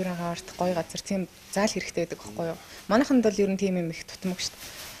мэдээ цэвэр агаарт гоё газар тийм заал хэрэгтэй байдаг байхгүй юу. Манайханд бол ер нь тийм юм их тутмаг шүү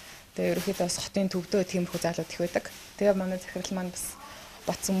дээ. Тэгээ ерөөхдөө бас хотын төвдөө тиймэрхүү заалууд их байдаг. Тэгээ манай захирал маань бас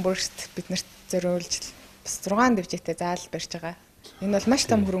Батсомбөрт бид нарт зориулж бас 6 дэвжээтэй заал барьж байгаа. Энэ бол маш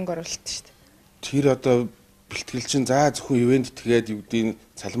том хөрөнгө оруулалт шүү дээ. Тэр одоо бэлтгэл чинь заа зөвхөн ивент тэгээд юудын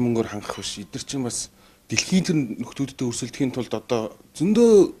цалин мөнгөөр хангах биш. Эдгээр чинь бас дэлхийн тэр нөхдүүдэд өрсөлдөхийн тулд одоо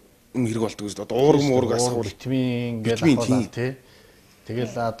зөндөө хэрэг болдог гэж одоо уурга асах витамин гэж ахвал тий.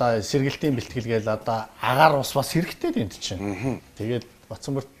 Тэгэл одоо сэргэлтийн бэлтгэл гээл одоо агаар ус бас хэрэгтэй энд чинь. Тэгээд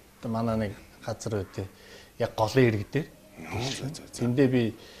Батсомбөрт манай нэг газар үүдээ яг голын ирэг дээр. Тэндээ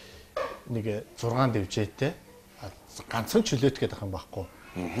би нэг 6 дэвжээтэй ганцхан чөлөөт гэдэг юм байхгүй.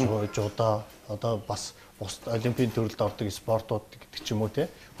 Жуудаа одоо бас бус олимпийн төрөлд ордог спортууд гэдэг ч юм уу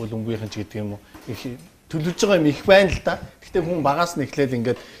те. Хөлбөмбөгийн ч гэдэг юм уу. Төлөвлөж байгаа юм их байна л да. Гэхдээ хүн багаас нь эхлээд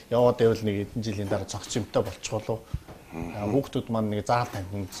ингээд яваад байвал нэг хэдэн жилийн дараа цогцомтой болчихвол хүүхдүүд маань нэг заал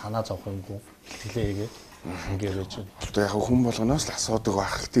танд санаа зовх юмгүй бэлтгэлээ хийгээд ингээд байж байна. Одоо яг хүн болгоноос л асуудаг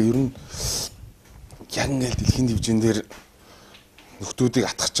байх. Гэхдээ ер нь яг ингээд дэлхийн дивжин дээр нөхдүүдийг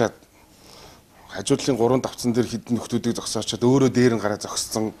атгачаад хажуудлын 3 давцсан дээр хідэн нөхдүүдийг зогсоочоод өөрөө дээр нь гараа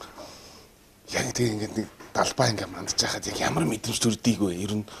зогссон. Яг тийм ингээд нэг далбаа ингээ мандж байхад яг ямар мэдрэмж төрдгийг вэ?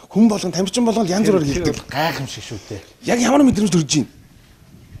 Ер нь хүн болгон тамирчин болгон янз бүрээр хэлдэг. Гайхамшиг шүү дээ. Яг ямар мэдрэмж төрж байна?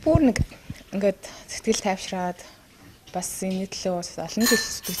 Бүр нэг ингээд сэтгэл тайвшраад бас энэ төлөө бас олон жил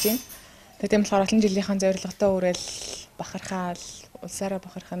зүтгэж байна. Тэгээд тийм болохоор олон жилийнхаа зорилготой үрэл бахархаал, улсаараа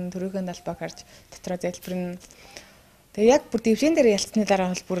бахархан төрөөгөө далбаа харж дотроо залбирна. Тэгээд яг бүр дивжин дээр ялцсны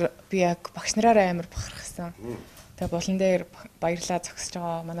дараа бол бүр би яг багш нараараа амар бахархсан. Тэгээд болон дээр баярлаа зогсож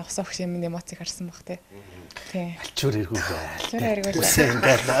байгаа манай хос огш юм эмоцыг харсан баг те. Тийм. Альчуур иргүү бай. Альчуур иргүү.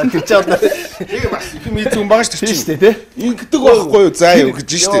 Тэр ч одоо тэгээ бас их мэд зүн багш тэр чинь шүү дээ те. Ингэдэг байхгүй юу? За юу гэж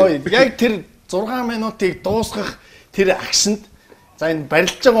шүү дээ. Яг тэр 6 минутыг дуусгах тэр акшнд за энэ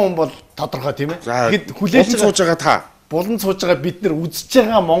барилж байгаа хүн бол тодорхой тийм ээ. Тэгэд хүлээж сууж байгаа та. Булан сууж байгаа бид нар үзэж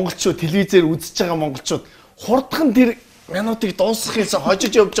байгаа монголчууд телевизээр үзэж байгаа монголчууд хурдхан тэр минутыг дуусгахээс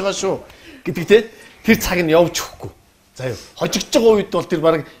хожиж явж байгаа шүү гэдэг те. Тэр цаг нь явж өгөхгүй. За юу. Хожигдж байгаа үед бол тэр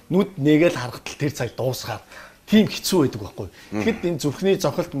баг нүд нэгээл харахад тэр цаг дуусгаар тийм хэцүү байдаг байхгүй. Тэгэхэд энэ зүрхний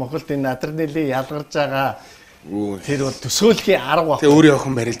цохилт мохолт энэ адреналин ялгарж байгаа тэр бол төсөөлхийн арга баг. Тэгээ өөрийн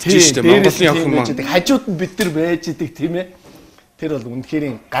охин барилдаж штэ Монголын охин маань. Хажууд нь бид нар байж идэг тийм ээ. Тэр бол үнэхээр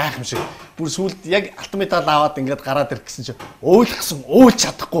гайхамшиг. Бүр сүлд яг алтмедал аваад ингээд гараад ирэх гэсэн чинь өөлгсөн өөлж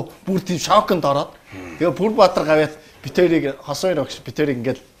чадахгүй бүр тийм шоконд ороод. Тэгээ Пүрбаатар гавьяат битэрийг хосоор огш битэрийг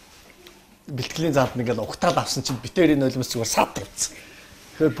ингээд бэлтгэлийн заалд ингээд угтаад авсан чинь битэрийн нулимс зүгээр сад тавьсан.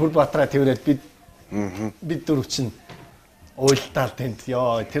 Тэгэхээр Пүрбаатараа тэрвэрэд бид дөрөв чинь уйлтаал тэнд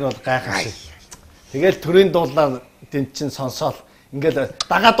ёо тэр бол гайхамшиг. Тэгэл төрийн дуулаар тэнд чинь сонсоол ингээд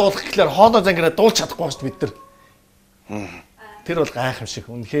дагаа дуулах гэхлээр хоолой зангираа дуулж чадахгүй шүү бид нар. Тэр бол гайхамшиг.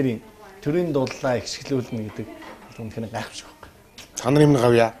 Үнэхээр төрийн дуулаа ихсгэлүүлнэ гэдэг үнэхээр гайхамшиг байна. Та нар юм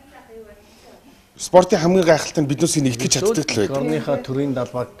гавья. Спортын хамгийн гайхалтай нь биднээс нэгтгэж чаддаг л байдаг. Орныхаа төрийн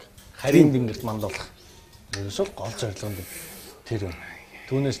далбаг харийн дингэрт мандуулах. Ерөөсөө гол зорилго нь тэр байна.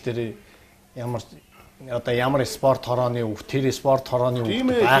 Түүнээс тэр ямар спорт хорооны үг, тэр спорт хорооны үг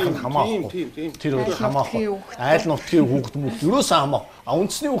байх нь хамаахгүй. Тэр бол хамаахгүй. Айл нутгийн хүүхд мөх ерөөсөө хамаа.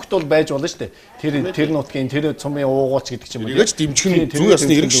 Үндэсний хүүхд бол байж болно шүү дээ. Тэр нутгийн тэр цумын уугууч гэдэг ч юм уу. Эргэж дэмжих нь зүй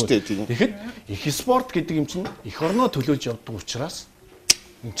ясны хэрэг шүү дээ. Тэгэхэд их спорт гэдэг юм чинь их орноо төлөөж явдаг учраас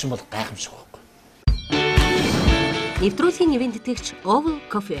энэ чинь бол гайхамшиг байхгүй. Нэвтрүүлгийн нэвийн тэтгэгч Oval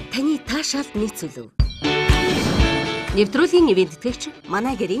Coffee таны таашаалд нийцүүлв. Нэвтрүүлгийн нэвийн тэтгэгч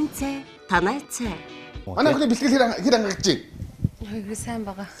манай гэрийн цай Танайд цай. Манай хүний бэлтгэл хэр ангаж Хөөе сайн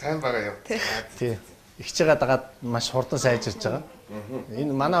байгаа. Сайн байгаа юу? Тий. Ихж байгаа дагаад маш хурдан сайжирч байгаа.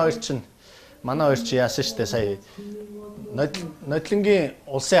 Энэ манай хоёр чи яасан штэ сая нодлонгийн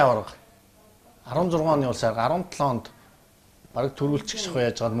улсын аварга 16 оны улсын аварга 17 онд бараг төрүүлчих шахуу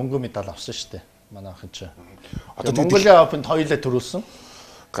яаж байгаа мөнгө медаль авсан штэ. Манай охин чи. Одоо Mongolia Open-д хоёулаа төрүүлсэн.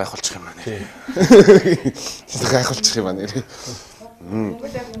 Гайхуулчих юм байна. Тий. Гайхуулчих юм байна.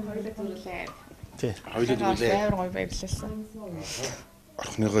 Mongolia Open хоёулаа төрүүлээ. Тий. Хоёулаа төрүүлээ. Амар гоё баярлалаа.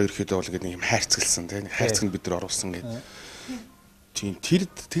 Орхныгоо ерөөхдөө бол ингэ нэг юм хайрцагласан тий. Хайрцагт бид нар оруулсан гэдэг. Тийм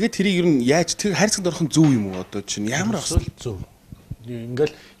тэгээд тэрийг ер нь яаж тэр хайрцагт орох нь зөв юм уу одоо чинь ямар асуул зөв.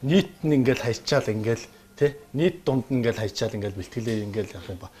 Ингээл нийт нь ингээл хайчаал ингээл тий. Нийт дунд нь ингээл хайчаал ингээл бэлтгэлээ ингээл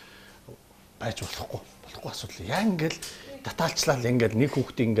явах юм ба байж болохгүй асуудал. Яа ингээл татаалчлал ингээл нэг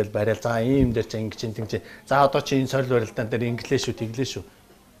хүүхдийг ингээл барайл. За ийм дээр чи ингэж ингэж. За одоо чи энэ сорил барилдаан дээр инглээ шүү, тэглээ шүү.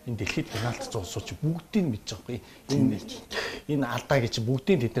 Энэ дэлхийд пенальт зоосоо чи бүгдийг нь мэдж байгаа юм. Энэ алдаа гэж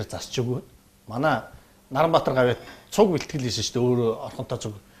бүгдийг тэд нэр засч өгөө. Манай Наранбаатар гавьяа цуг бэлтгэл хийсэн шүү дээ. Өөрөө орхонтой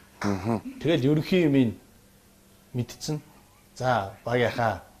цуг. Тэгэл ерөнхий юм мэдсэн. За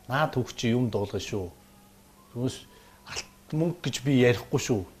багийнхаа наад хүүхд чи юм дуулгана шүү. Түүнээс мөнгө гэж би ярихгүй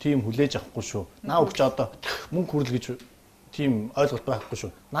шүү. Тим хүлээж авахгүй шүү. Наа өгч одоо мөнгө хүрэл гэж тим ойлголт байхгүй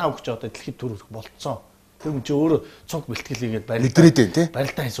шүү. Наа өгч одоо дэлхийд төрөх болцсон. Тэгм чи өөрөө цуг бэлтгэл хийгээд мэдрээд байна тий.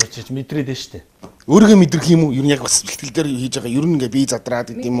 Барилдаа хийсууч мэдрээд байна шүү дээ. Өөргөө мэдрэх юм уу? Ер нь яг бас бэлтгэл дээр хийж байгаа ер нь ингээ бие задраад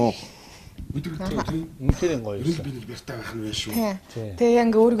гэдэг юм уу? Мэдрэгдээ тий. Үнэхээр гоё. Ер нь би нэг бяртаа байх нь вэ шүү. Тэгээ яг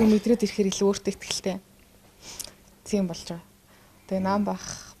ингээ өөргөө мэдрээд ирэхээр илүү өөртөө ихтэй. Тийм болж байгаа. Тэгээ нам бах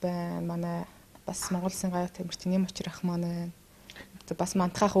байна. Манай бас Монгол Улсын гавьяа тамирчин нэм очир ах маань бас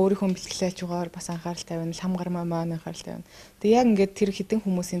мантахаа өөрийнхөө бэлтгэлээж байгаа бас анхаарал тавина, лам гармаа маань анхаарал тавина. Тэгээ яг ингээд тэр хідэн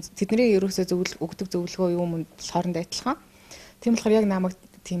хүмүүсийн тэдний ерөөсөө өгдөг зөвлөгөө юм хооронд адилхан. Тийм болохоор яг намайг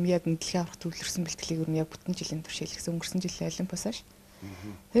тийм яг дэлхийн аврах төвлөрсөн бэлтгэлийг ер нь яг бүтэн жилийн турш хэлгэсэн өнгөрсөн жилийн олимпиасаш.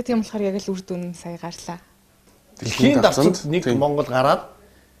 Тэгээ тийм болохоор яг л үр дүн сая гарлаа. Дэлхийн давцанд нэг Монгол гараад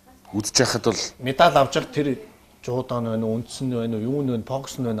үзэж яхад бол медаль авч байгаа тэр жуудан байна уу, үндсэн байна уу, юу нэ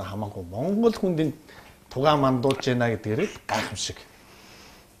бокс нь байна хамаагүй. Монгол хүндийн тугаан мандуулж байна гэдгээр л гайхамшиг.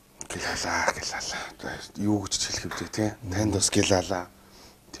 Гэлалаа. Юу гэж хэлэх вэ тий? Танд бас гэлалаа.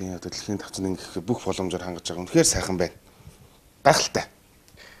 Тий одоо дэлхийн давцанд ингэх бүх боломжоор хангаж байгаа. Үнэхээр сайхан байна. Гайхалтай.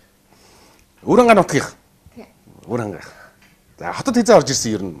 Өрөнгө нутгийнх. Тий. Өрөнгө. За хотод хязаа орж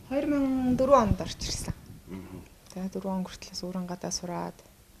ирсэн ер нь 2004 онд орж ирсэн. Тэгээ 4 он хүртлээс Өрөнгөдөө сураад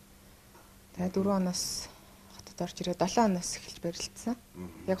тэгээ 4 оноос орж ирээ 7 оноос эхэлж барилдсан.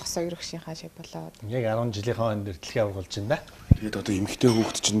 Яг хосоо ерөгшийнхаа шиг болоод. Яг 10 жилийнхаа өн дээр дэлхий аврагуулж байна да. Тэгээд одоо эмэгтэй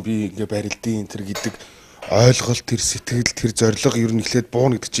хүүхэд чинь би ингээ барилдын энэ гэдэг ойлголт, тэр сэтгэл, тэр зориг ер нь эхлээд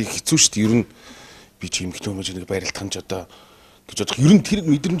бууна гэдэг чинь хэцүү шүү дээ. Ер нь би чи эмэгтэй хүмүүс нэг барилдах нь ч одоо гэж бодох. Ер нь тэр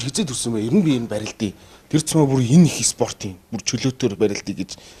мэдрэмж хизээд төрсөн бай. Ер нь би энэ барилдын тэр цэцмээ бүр энэ их спортын бүр чөлөөтөөр барилдыг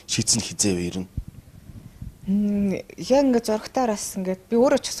гэж шийдсэн хизээвэ ер нь. Яг ингээ зургатаар бас ингээ би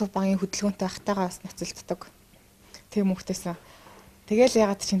өөрөө ч гэсэн багийн хөдөлгөөнтэй ахтайгаа бас ноцолддог. Тийм хүмүүстэйсэн. Тэгэл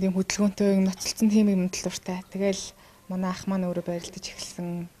ягаад чинь тийм хөдөлгөөнтэй юм ноцолцсон тийм юм төлөвтэй. Тэгэл манай ах маань өөрөө барилдаж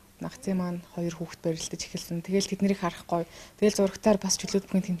эхэлсэн. Нагцын маань 2 хүүхэд барилдаж эхэлсэн. Тэгэл тэднийг харах гоё. Тэгэл зургатаар бас чөлөөт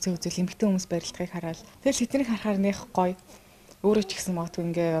бүхэн тэмцээн үзэл эмэгтэй хүмүүс барилдахыг хараад. Тэгэл тэднийг харахаар нэх гоё. Өөрөө ч гэсэн магадгүй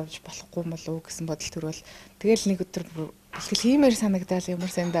ингээ явж болохгүй юм болов уу гэсэн бодол төрвөл. Тэгэл нэг өдөр бэлтгэл хиймээр санагдал ямар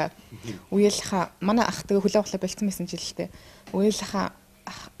санда. Үеэлхаа манай ах тэгээ хөлөө ухлаа болцсон байсан жилдээ. Үеэлхаа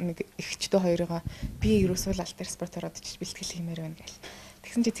нэг ихчдөө хоёроо би ерөөсөө аль дээр спорт ороод чиж бэлтгэл хиймээр байна гэл.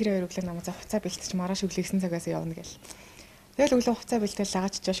 Тэгсэн чи тэр хоёр өглөө намайг за хуцаа бэлтэж маргааш өглөө 9 цагаас явна гэл. Тэгэл өглөө хуцаа бэлтгэл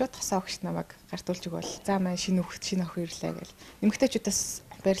лагаач чаа шууд тосоо өгч намайг гартуулж өгвөл за маань шинэ охин ирлээ гэл. Эмэгтэйчүүдээс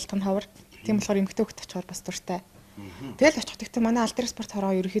барилдах нь ховор. Тийм болохоор эмэгтэй хөхт очихоор бас дуртай. Тэгэл очих гэхдээ манай аль дээр спорт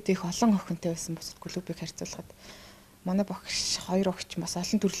хороо ерөөхдөө их олон охинтой байсан бусад клубыг харьцуулахад манай багш 2 охич бас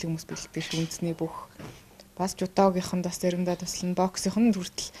олон төрлийн хүмүүс бэлддэг шүү үндэсний бүх. Бас жудогийнхан бас заримдаа туслана, боксийнхан нь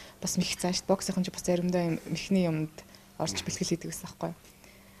хүртэл бас мэх цааш, боксийнхан ч бас заримдаа мехний юмд орж бэлтгэл хийдэг гэсэн байхгүй.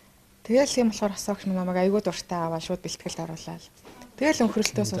 Тэгэл юм болохоор асуугч намайг айгүй дуртай аваа шууд бэлтгэлд оруулаад. Тэгэл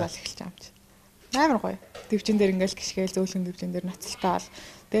өнхрөлтөө сураал эхэлж байгаа юм чи. Амар гоё. Дэвжин дээр ингээл гიშгээл зөөлгөн дэвжин дээр ноцолтоол.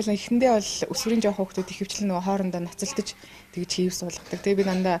 Тэгэл эхэндээ бол өсвөрийн жоох хүүхдүүд их хвчлэн нөгөө хоорондоо ноцолдож тэгж хийв суулгадаг. Тэгээ би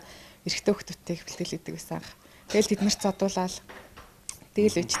дандаа эрэгтэй хүүхдүүдтэй их бэлтгэлээдэг байсан. Тэгэл тэд нарт зодуулаад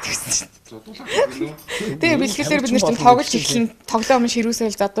тэгэл ичдэг гэсэн чинь. Тэгээ бэлгэлээр бид нар чинь тоглож эхлэн тоглоом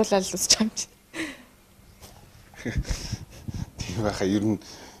ширүүсэл задуулаад усч юм чи. Тийм байхаа ер нь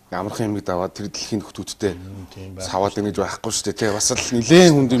амархан юмыг даваад тэр дэлхийн нөхдүүдтэй саваад ингэж байхгүй шүү дээ тий. Бас л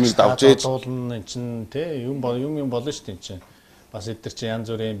нилээн хүнд юмыг давж ээж дуулна эн чин тий юм болно шүү дээ эн чин. Бас эдгэр чи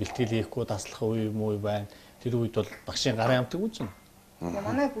янз бүрийн бэлтгэл хийхгүй таслах үе юм уу байна. Тэр үед бол багшийн гарын амтдаг үгүй чинь.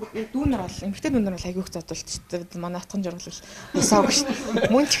 Манай дүүнэр бол эмэгтэй дүүнэр бол айгүйх зодуулчих. Манай атган жургал усааг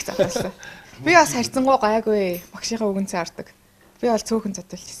шүү. Мөн ч их зодуулсан. Би бас харьцангуй гайгүй багшийнхаа үгэнцээ ардаг. Би бол цөөхөн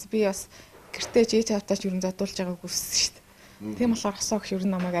зодуулчихсан. Би бас гэртээ жээж тавтаач юу зодуулж байгааг үссэн шүү дээ. Тийм болохоор хосоогч ер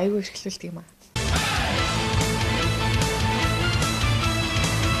нь намайг айгүй эрхлүүлдэг юм аа.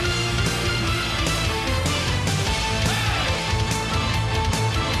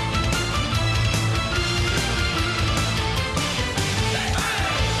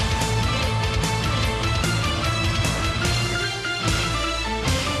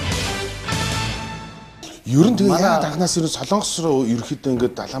 Ер нь тэгээ яагаад анханаас ер нь Солонгос руу ерөөхдөө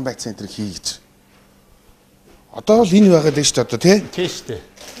ингээд далайн байц центр хийж. Одоо бол энэ байгаад шүү дээ одоо тий? Тий шүү дээ.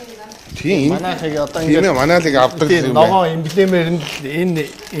 Тийм манайхыг одоо ингээд манайлыг авдаг юм байна. Ногоо эмблемээр нь энэ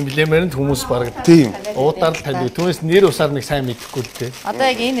эмблемээр нь хүмүүс бараг тийм уудаар л таньдаг. Түүнээс нэр усаар нэг сайн мэдэхгүй л дээ. Одоо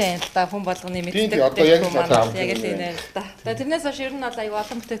яг энэ байна л да хүн болгоны мэддэг. Одоо яг л энэ байна л да. Тэрнээс хойш ер нь бол аюу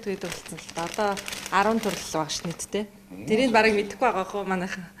олон бүтээгдэхүүн болсон л да. Одоо 10 төрөл багш нийтдээ. Тэрийг бараг мэдэхгүй байгаа хөө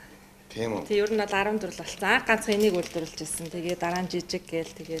манайхан. Тийм үү. Тэг ер нь бол 10 төрөл болсон. Анх ганцхан энийг үйлдвэрлэж ирсэн. Тэгээ дараа нь жижиг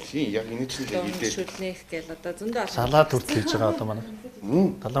гээл тэгээд. Тийм яг энэ чинь л хэлээ. Шүлнэх гээл одоо зөндөө салаад хүртэл хийж байгаа одоо манай.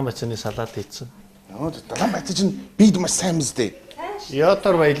 Далайн байцааны салаад хийсэн. Яа далайн байцаа чинь бид маш сайн мэстэй.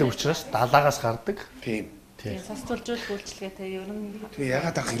 Йодор баялаг учраас далаагаас гардаг. Тийм. Тийм. Состулжуулах үйлчлэгээтэй ер нь. Тэгээ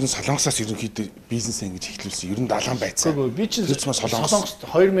ягаад анх ер нь Солонгосоос ерөнхийдөө бизнес ингэж эхлүүлсэн. Ер нь далайн байцаа. Би чинь Солонгос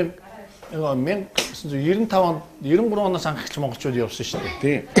 1995 онд 93 оноос анх ч монголчууд явсан шүү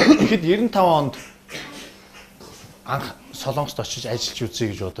дээ. Тийм. Тэгэхэд 95 онд анх Солонгост очиж ажиллаж үзье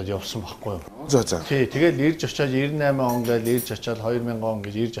гэж бодоод явсан байхгүй юу? За. Тий, тэгэл ирж очиод 98 он гээл ирж очиод 2000 он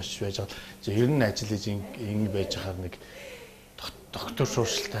гэж ирж очиж байж байгаа. Ер нь ажил хийж ингэ байж хахаар нэг доктор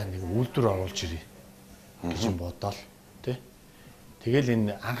шууршилтай нэг үйлдвэр оруулж ирье гэж бодоол. Тий. Тэгэл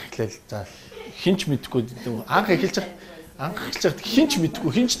энэ анх эхлээл за хинч мэдхгүй анх эхэлж хинч мэдгүй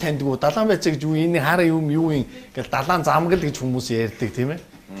хинч таньдгүй далайн байцаа гэж юу энэ хараа юм ингээл далайн замгал гэж хүмүүс ярьдаг тийм ээ.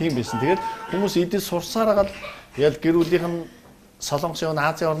 Тийм байсан. Тэгээд хүмүүс эдээс сурсаар гал тэгэл гэр бүлийнх нь Солонгос явна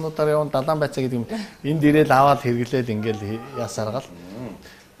Азийн орнуудаар явна далайн байцаа гэдэг юм энд ирээл аваад хэрэглээл ингээл ясаар гал.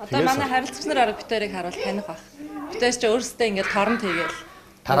 Одоо манай харилцагч нар арга битэрийг харуул таних баг. Битээс ч өөрсдөө ингээл торон хийгээл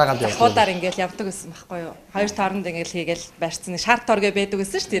тараагаад явдаг. Хуудаар ингээл явдаг гэсэн байхгүй юу? Хоёр торонд ингээл хийгээл барьцсан нэг шар торгээ байдаг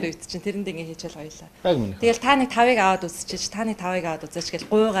гэсэн шүү дээ тэр үед чинь тэрэнд ингээ хийчихэл хоёлаа. Тэгэл та нэг 5-ыг аваад үзчихэж та нэг 5-ыг аваад үзэж гэл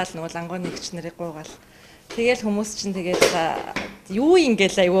гуйгаал нөгөө лангооны нэгч нарыг гуйгаал. Тэгэл хүмүүс чинь тэгэл юу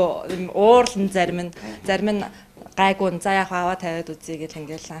ингээл айгүй уурлан зарим нь гайгүй за яг аваа тавиад үзье гэл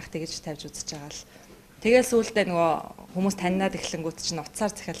ингээл анх тэгэж тавьж үзэж байгаа л. Тэгэл сүүлдээ нөгөө хүмүүс таньнаад эхлэнгүүт чинь уцаар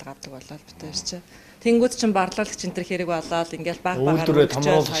захиалга авдаг болоод битээр чи. Тэнгүүд чинь барлуулагч энэ төр хэрэг болоод ингээл баг багаар үйлдвэрээ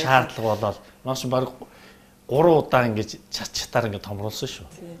томруулах шаардлага болоод маш баг 3 удаа ингэж чатаар ингэ томруулсан шүү.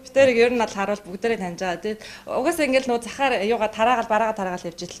 Битэрийг ер нь бол харуул бүгдээрээ таньж байгаа. Тэгээд угаасаа ингээл нөө захаар юугаа тараагаал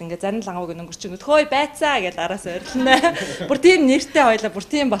явж итэл ингээ зарим лангууг өнгөрч ингөт хөөе байцаа гэж араас ойрлоо. Бүр тийм нэртэй хойлоо бүр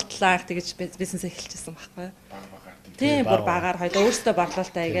тийм болтлоо анх тэгэж бизнес эхэлчихсэн байхгүй юу? Тийм бүр багаар хойлоо өөртөө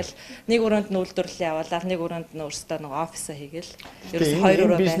барлуулалтаа хийгээл нэг өрөөнд нь үйлдвэрлэлээ явуулаад нэг өрөөнд нь өөртөө нэг офисаа хийгээл ерөөс хоёр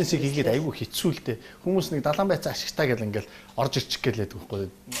өрөө бизнесийг хийгээд айгүй хэцүү л дээ. Хүмүүс нэг далайн байцаа ашигтай гэл ингээл орж ирчих гэлээд байхгүй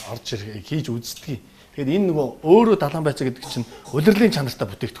орж хийж үздэг. Тэгэхээр энэ нөгөө өөрөө далайн байцаа гэдэг чинь улирлын чанартай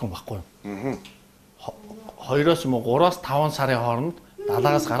бүтээгдэхүүн байхгүй юу? 2-оос юм уу 3-аас 5 сарын хооронд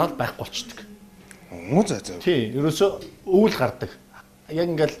далаагаас гараад байхгүй болчдөг. За. Тий, ерөөсөө өвөл гардаг. Яг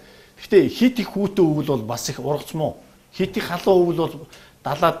ингээл гэхдээ хит их хүүтэн өвөл бол бас их ургацмуу. Хит их халуун өвөл бол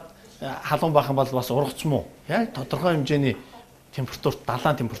далаад халуун байх юм бол бас ургацмуу. Яг тодорхой хэмжээний температур,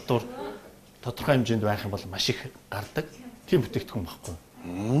 далайн температур тодорхой хэмжээнд байх юм бол маш их гардаг. Тийм бүтээгдэхүүн байхгүй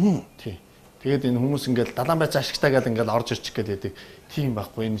юу? Тий. Тэгээд энэ хүмүүс ингээл далайн байцаа ашигтай гал ингээл орж ирчих гэдэг тийм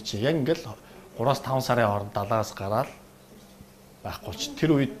байхгүй энэ чинь яг ингээл 3-5 сарын хооронд далаас гараад байхгүй ч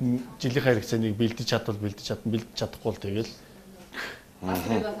тэр үед жилийн хэрэгцээнийг бэлдэж чадахгүй л тэгэл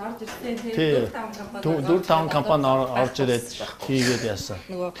 4-5 компани орж ирээд хийгээд яасан.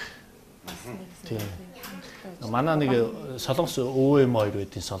 Тийм. Манай нэг Солонгос өвөөм хоёр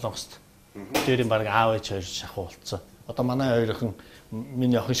байдгийн Солонгост. Тэрийн баг аав ээж хоёр шахуу болцсон. одоо манай хоёрын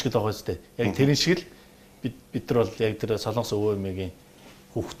миний охин шиг л байгаа зү. Яг тэрэн шиг л бид нар бол яг тэр Солонгос өвөө эмээгийн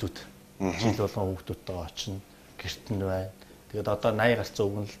хүүхдүүд жил болгон хүүхдүүдтэйгээ очино. Гэрт нь байна. Тэгээд одоо 80 гарцсан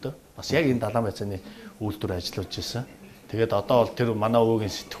өвгөн л дөө. Бас яг энэ далайн байцааны үйлдвэр ажиллаж байсан. Тэгээд одоо бол тэр манай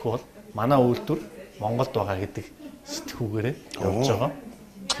өвөгийн сэтгүү бол манай үйлдвэр Монголд байгаа гэдэг сэтгүүгээрээ явж байгаа.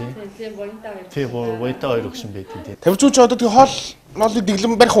 Тийм воёнтай хоёр өгсөн байдаг тийм. Тавьж одоо тэгээ хоол ноолыг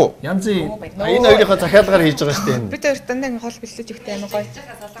дэглэм барих уу? Янзын энэ хоёрынхаа захиалгаар хийж байгаа шүү дээ. Бид хоёр дандаа хоол бэлдэж өгтэй амар гоё.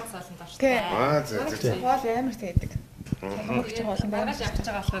 Солонгос дорч. Тийм. За. Хоол амар таадаг. Солонгосч хоол амар явж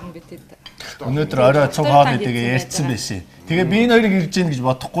байгаа болохоор бид хэд. Өнөөдөр орой цуг хоол идэгээ ярьсан байсан. Тэгээ би энэ хоёрыг ирж гин гэж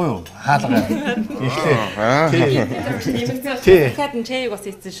бодохгүй юу? Хаалгаа. Ихлээ. Тийм. Дахиад нь чэйг бас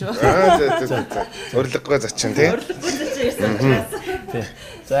ийцэн шүү. За. Өрлөггүй зачин тий. Өрлөггүй зачин ирсэн учраас. Тийм.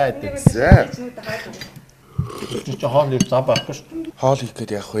 За. Чи хоол ив зав байхгүй шүү. Хоол хийх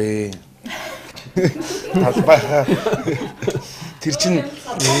гээд яах вэ? Талбайхаа. Тэр чинь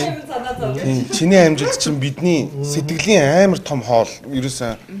чиний амжилт чинь бидний сэтгэлийн амар том хоол.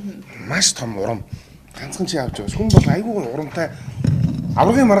 Ерөөсөө маш том урам. Ганцхан чи авч байгаа. Хүн бол айгүй урамтай.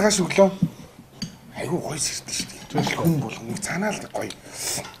 Аврагын маргааш өглөө айгүй гоё сэрдэн шүү дээ. Тэгэл хүн бол нэг цаанаа л гоё.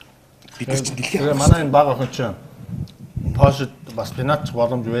 Бид нар чинь дэлхий. Тэгээ манай энэ баг охин чинь пошд бас пенач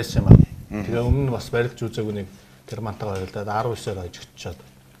боломж байсан юм аа. Тэгээ өмнө бас барилж үзээгүй нэг германтайгаа ойлдаад 19-оор хожигдчиход.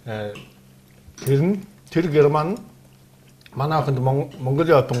 Тэр герман манай охинд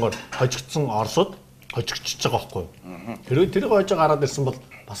Монголын одонгоор хожигдсон Оросод хожигдчихж байгаа байхгүй юу. Тэрийг хожиж гараад ирсэн бол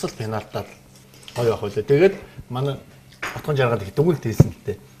бас л пенальтаад гоё явах байлаа. Тэгээд манай Батгон жаргал их дүгнэлт хийсэн л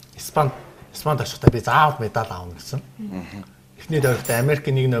дээ. Испанд очихдаа би заавал медаль аавна гэсэн. Эхний тойрогт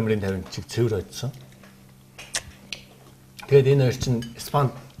Америкийн 1 номерын 50 чиг цэвэр ойдсон. Тэгээд энэ хоёр чинь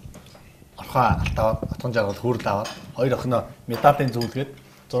Испанд орхоо алтаваад Батгон жаргал хүрл аваад хоёр охиноо медалийн зөвлөгөөд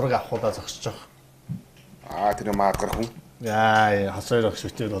зураг авахудаа зогсож байгаа. Тэр маадгар хүн. Яа, хас хоёр охин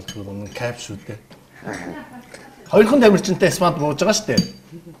шүтээр бол үнэн кап шүтээ. Хоёрхан тамирчинтай Испанд бууж байгаа шүү дээ.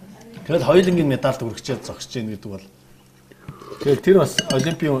 Тэгэл хоёулангийн медальд үргэлжлээд зогсож ийн гэдэг бол. Тэгээд тэр бас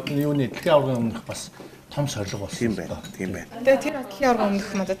олимпийн юуны дэлхийн аваргын өмнөх бас том сорилго болсон. Тийм байна. Тэгээд тэр дэлхийн аваргын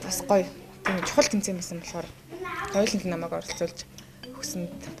өмнөх надад бас гоё. Тийм чухал тэмцээн байсан болохоор хоёуланг намайг оролцуулж өгсөнд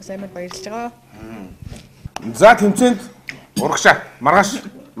бас амар баярлж байгаа. За тэмцээнд урагшаа.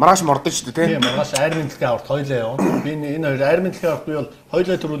 Маргааш мордож шүү дээ тийм. Маргааш айрын дэлхийн аварт хоёлаа явна. Би энэ хоёр айрын дэлхийн аварт би бол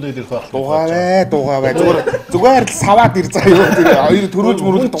хоёлаа төрүүлээд ирэх байх. Дугавэ. Зүгээр л саваад ир заа юу тэр хоёр төрүүлж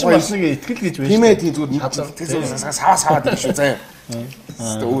мөрүүлж дугаа бас нэг итгэл гэж байна. Тийм ээ тийм зүгээр саваад ир шүү заа.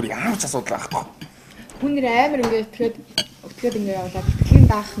 Өөр ямар ч асуудал байхгүй. Хүн нэр амар ингээд өтгээд ингээд явуулаад итгэлийн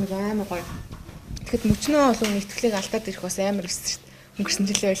даах нэг амар гоё. Тэгэхэд мөчнөө олон итгэлийг алдаад ирэх бас амар өссөн шүү дээ. Өнгөрсөн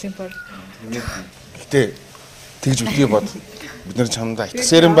жилийн олимпиар. Гэтэ тэгж үгүй бод. Бид нар чамдаа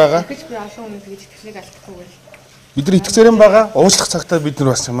итгэсээрэн байгаа. Гэж би олон хүн тэгж итгэлийг алдахгүйгээр. Бид нар итгэсээрэн байгаа. Уучлах цагтаа бид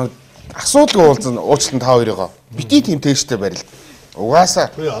нар бас чамд асуудалгүй уулзсан уучлан та хоёроо. Бити тийм тесттэй барил. Угаасаа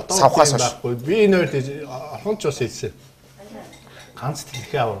савхаас байхгүй. Би энэ хоёр орхонч бас хэлсэн. Ганц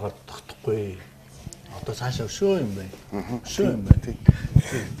дэлхийн аваргаар тогтохгүй. Одоо цаашаа өшөө юм байна. Өшөө юм байна.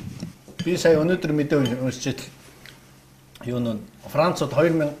 Би сая өнөөдөр мэдээ уншиж юу нэ Францад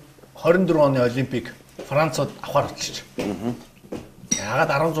 2024 оны Олимпик Францад авахар болчих. Ягаад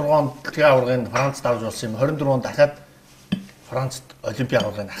 16 онд дэлхийн аваргын Францад авч болсон юм. 24 онд дахиад Францад Олимпийн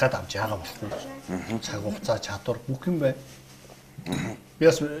аваргыг дахиад авч яагаа болохгүй. Цаг хугацаа чадвар бүх юм байна. Би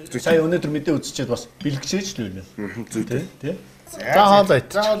бас сая өнөөдөр мэдээ үзчихэд бас бэлгчээч л байна. Зүйтэй. Тий. За хоолой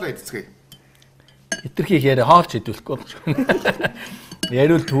идцгээе. Хитрхийх яриа хоолч хэдүүлэхгүй болж.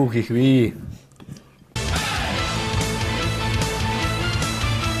 Яриул түүх их вэ.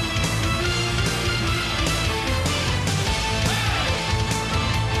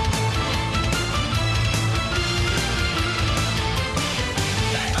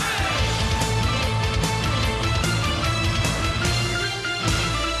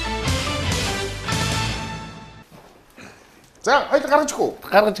 За, хоёул гаргажгүй.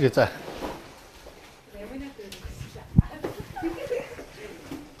 Гаргаж гээ за.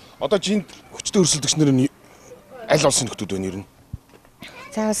 Одоо жинд хүчтэй өрсөлдөгч нар нь аль улсын нөхдүүд байна ер нь?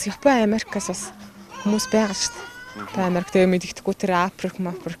 За бас Япон, Америкаас бас хүмүүс байгаа шүү дээ. Та Америк тэгээ мэддэхгүй тэр Африк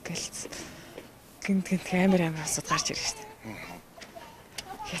гэлц. Гинт амар асууд гарч ирж шүү дээ.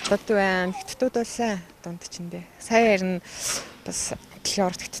 Хятад байна. Хятадууд бол сайн дунд чиндээ. Сая харин бас дэлхийн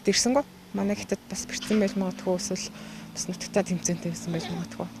аварт хятад ирсэнгөө. Манай хятад бас бэрцэн байж магадгүй эсвэл бас нутагтаа тэмцэнтэй байсан байж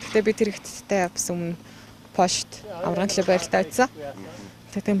магадгүй. Гэхдээ би тэр хятадтай бас өмнө пошт аврагын төлөө барилтаа авчихсан.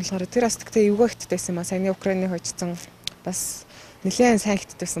 Тийм болохоор тэр бас тэгтээ эвгүй хятадтэйсэн маа саяны Украины хожсон бас нэлээд сайн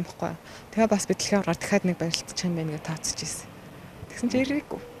хятадтэйсэн байхгүй. Тэгээ бас би дэлхийн аваргаар дахиад нэг барилтчих юм байна гэж тооцож ирсэн. Тэгсэн чи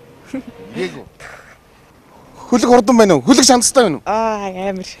ирээгүй. Ирээгүй. Хүлэг хурдан байна уу? Хүлэг шандастай байна уу?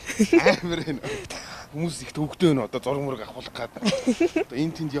 Амар. Амар байна. Хүмүүс их төвөгтэй байна. Одоо зураг мураг авахлах гад. Одоо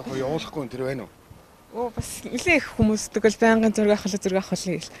энэ тэнд явуулахгүй тэр байна уу? Бас нэлээ их хүмүүс тэгэл байнгын зураг авах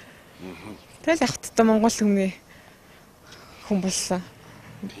гэл. Тэгэл явахтаа Монгол хүмүүний хүн болсон.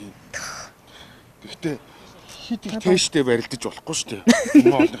 Гэхдээ хит их тээштэй барилдаж болохгүй шүү дээ.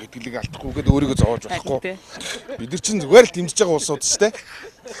 Хүмүүс олонх итгэлийг алдахгүйгээд өөрийгөө зовоож болохгүй. Бид нар чинь зүгээр л дэмжиж байгаа улсууд шүү дээ.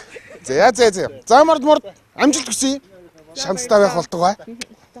 За. За морд амжилт хүсье. Шанстай байх болтугай.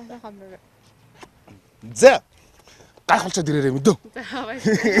 За. Гайхалчаад ирээрэй мэдөө.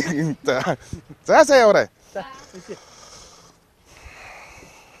 За сайн яваарай.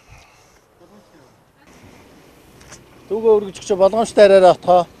 Дүүгээ өргөж өгч болгоомжтой араараа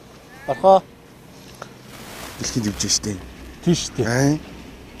отхоо. Орхоо. Дэлхийн дэвжээ штэ. Тийш штэ.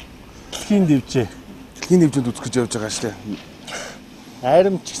 Дэлхийн дэвжээ. Дэлхийн дэвжээнд үзэх гэж явж байгаа штэ.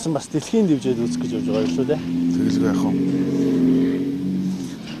 Айрам ч гэсэн бас дэлхийн дэвжээд үзэх гэж явж байгаа юм шүү дээ. Тэгэлгүй яах вэ?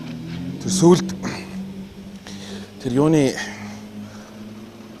 Тэр сүүлд тэр юуны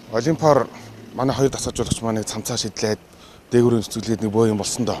Олимпиар манай хоёр дасгалжуулагч маань цамцаа шидлээд дээгүүрийн зүтгэлгээд нэг боо юм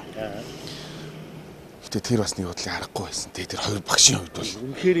болсон доо. Гэтэ тэр бас нэг бодлыг харахгүй байсан. Тэр хоёр багшийн хувьд бол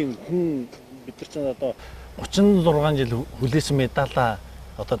үнэхээр юм хүн бид нар ч одоо 36 жил хүлээсэн медалаа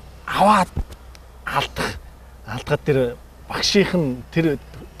одоо аваад алдгаад тэр багшийнх тэр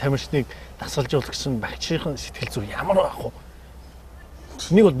тамирчныг дасгалжуулагчсан багшийнх сэтгэл зүй ямар байх вэ?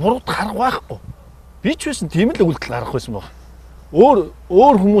 Нэг бол бурууд харах байхгүй. Би ч байсан тийм л үйлдэл гаргах байсан баг. Өөр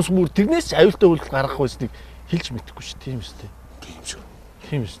хүмүүс мөр тэрнээс аюултай үйлдэл гаргах байсныг хэлж мэдэхгүй шүү. Тийм шүү.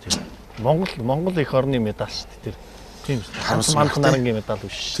 Тийм шүү. Монгол их орны медаль шүү тэр. Тийм шүү. Манхан нарангийн медаль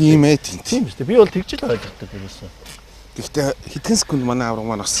биш. Тийм ээ. Тийм шүү. Би бол тэгж л ойлгодог байсан. Гэхдээ хэдхэн секунд манай авраг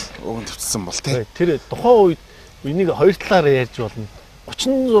маань бас уг төвчсөн бол тий. Тэр тухайн үед энийг хоёр талаар ярьж болно.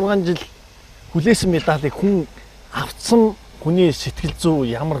 36 жил хүлээсэн медалийг хүн авцсан хүний сэтгэл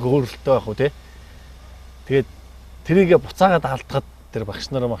зүй ямар гөөрөлттэй байх вэ те. Тэгээд тэрийгэ буцаагаад алдахад тэр багш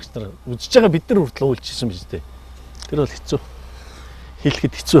нар үзэж байгаа бид нар хүртэл үйлчилсэн биз дээ. Тэр бол хэцүү.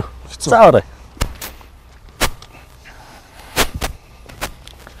 Хэлэхэд хэцүү. Заавараа.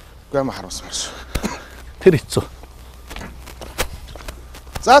 Гэмэ харуулсан маш. Тэр хэцүү.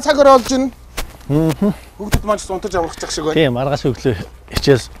 За цаг оролж ин. Хүүхдэд маань ч унтаж аврах шиг байна. Тийм, маргааш өглөө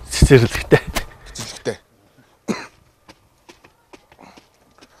хичээл цэцэрлэгтэй.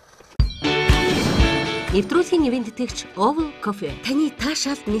 Нэвтрүүлгийн нэвийн тэтгэгч Oval Coffee таны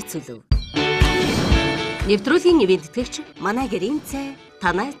таашаалд нийцүүлв. Нэвтрүүлгийн нэвийн тэтгэгч манай гэрийн цай,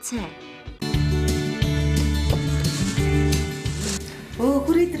 Танайд цай.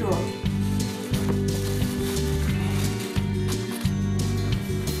 Хүрээд рүү.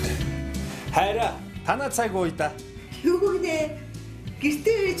 Хайра, танаа цаг уу да. Юу гэнэ?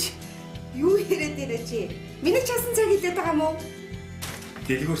 Гэртээ ич юу яриад байна чи? Миний часан цаг хэлээд байгаа юм уу?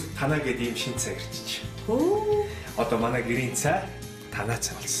 Дэлгүүрт танаа гэдэг юм шин цаг ирчих. Одоо манай гэрийн цай танаа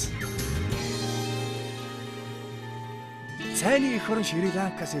цай болсон. Цайны эх орон Шри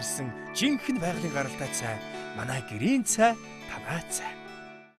Ланкаас ирсэн жинхэнэ байгалийн гаралтай цай манай гэрийн цай танаа цай.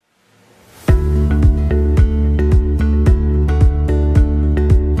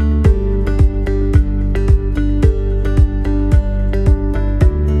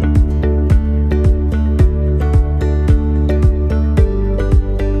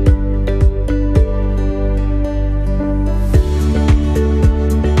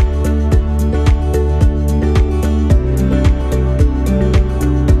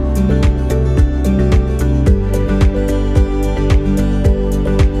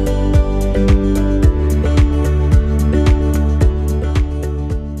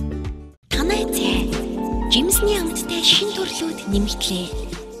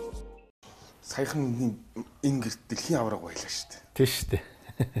 Саяхан энэ гэрт дэлхийн авраг байлаа шүү дээ. Тийм шүү дээ.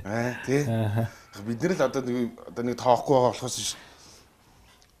 Тий. Бид нэр л одоо нэг тоохгүй байгаа болохоос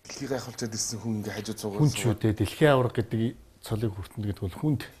дэлхийг гайхуулчаад ирсэн хүн ингээ хажууд суугаад. Хүн ч үү дээ дэлхийн авраг гэдэг цолыг хүртэнэ гэдэг бол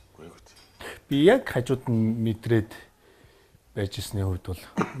хүнд. Би яг хажууд нь мэдрээд байж ирсний хувьд бол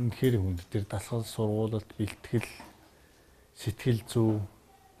үнэхээр хүнд дээр дасгал сургуулалт бэлтгэл сэтгэл зүй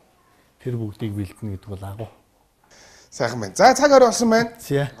тэр бүгдийг бэлдэнэ гэдэг бол агуу. Сайхан байна. За цаг орой болсон байна.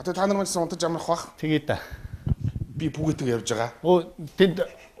 Зя. Одоо та нар маань унтаж амрах бах. Тэгээ да. Би бүгдээ явж байгаа. Тэнд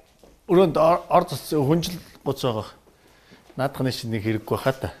өрөөнд орд хүнжил гоц байгаа. Наадхны шиг нэг хэрэггүй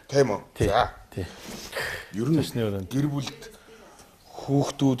хаа та. Тийм үү? За. Тий. Ер нь гэр бүлд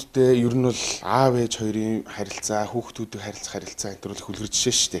хүүхдүүдтэй ер нь бол аав ээж хоёрын харилцаа, хүүхдүүдийн харилцаа энэ төр бол хүлгэр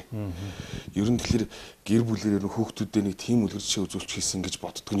жишээ шүү дээ. Ер нь тэгэхээр гэр бүлээр хүүхдүүдтэй нэг тийм үлгэр жишээ үзүүлчих хийсэн гэж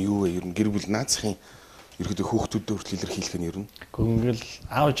боддог нь юу вэ? Ер нь гэр бүл наацхийн ерөөдөө хүүхдүүдэд хүртэл илэрхийлэх нь ер нь. Ингээл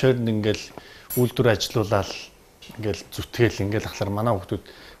аав ээж хоёрын ингээл үйлдвэр ажиллуулаад ингээл зүтгэл ингээл ахлаар манай хүмүүс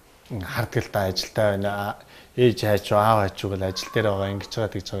хардгалтай ажилтай байна. Ээж хайч аав хайч гэл ажил дээр байгаа ингэж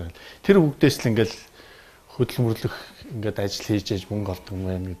байгаа тэгж байгаа. Тэр хүүхдээс л ингээл хөдөлмөрлөх ингээд ажил хийж ээж мөнгө олдог юм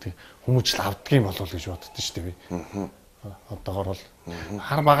байна гэдэг хүмүүжил авдаг юм болов гэж боддоо шүү дээ би. Одоогор бол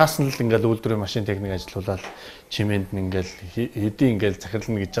хар багаас нь л ингээл үйлдвэрийн машин техник ажиллуулаад чимээнд нь ингээл хэдий ингээл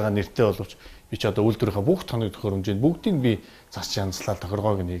захирлна гэж байгаа нэртэй боловч би ч одоо үйлдвэрийнхаа бүх тоног төхөөрөмжөнд бүгдийг би засч янзлаад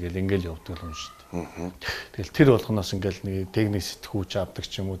тохиргоог нэгээл ингээл явдаг юм шүү дээ. Тэгэл тэр болгоноос ингээл нэг техник сэтгүүч авдаг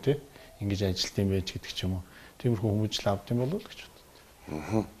ч юм уу те ингэж ажилт юм байж гэдэг ч юм уу. Тиймэрхүү хүмүүжил авд юм болов гэж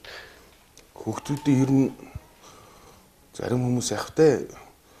боддоо. Хүүхдүүдийн ер нь зарим хүмүүс явахтай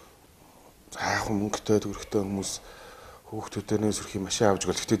заахын мөнгөтэй төгрөгтэй хүмүүс хүүхдүүдээ сөрхий машин авч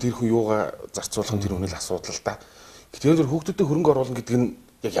гол. Гэтэ тэр хүн юугаа зарцуулах нь тэр хүний л асуудал л да. Гэтэ энэ зөв хүүхдүүдэд хөрөнгө оруулна гэдэг нь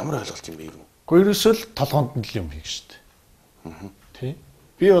яг ямар ойлголт юм бэ юм? Гэрээсөө л толгоонд нь л юм хийх шүү дээ. Тий.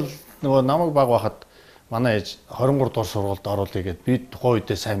 Би бол нөгөө намайг баг байхад манай ээж 23 дугаар сургуульд оруулъя гэд би тухайн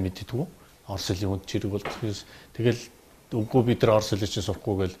үедээ сайн мэддэггүй. Орос хэлний хүнд чирэг бол тэгэл үгүй бид нар орос хэлийг чинь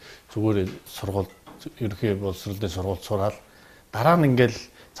сурахгүй гэл зүгээр сургууль ерөнхий боловсролын сургуульд сураад дараа нь ингээл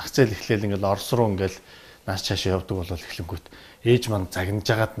зах зээл эхлээл ингээл орос руу ингээл нааш цаашаа явдаг болол эхлэнгүүт ээж маань загнаж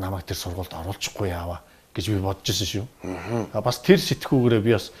агаад намайг тэр сургуульд оруулчихгүй яава гэж би бодож ирсэн шүү. Бас тэр сэтгүүгээрээ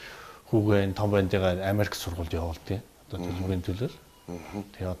би бас хүүгээ том бандыгаа Америк сургуульд явуулдیں۔ Одоо төлбөрийн төлөөл.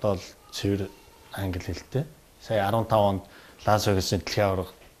 Тэгээ одоо л цэвэр англи хэлтэй. Сая 15 онд Лас Вегасын дэлхийн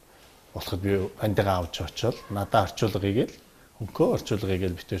аварга болоход би бандыгаа авч очивол надаа орчуулгыг л хөнгөө орчуулгыг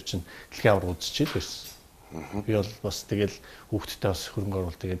л битэр чинь дэлхийн аварга үзчихэл байсан. Би бол бас тэгэл хүүхдтэй бас хөрөнгө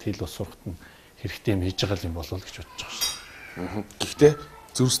оруулалт тэгээд хэл ус сурахт нь хэрэгтэй юм хийж байгаа юм болов гэж бодож байгаа шээ. Гэхдээ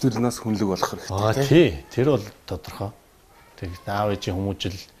зүрхсдэлнээс хүнлэг болох хэрэгтэй тий. Тэр бол тодорхой. Тэгээд аав ээжийн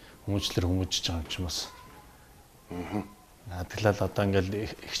хүмүүжлэр хүмүүжиж байгаа юм чи бас. Наадглал одоо ингээл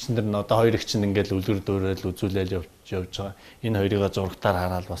эгчнэр нь одоо хоёр эгч нь ингээл үлгэр дуурайл үзүүлэл явж байгаа. Энэ хоёрыг зургатаар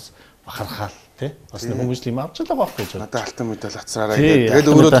хараад бас бахархаал тий. Бас нэг хүмүүжил юм авч байгаа байхгүй ч. Надад алтан медаль хацраараа гэдэг.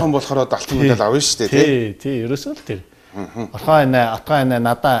 Тэгэл өөрөө том болохоор алтан медаль авна шүү дээ тий. Тий, ерөөсөө л тэр. Отгоо энэ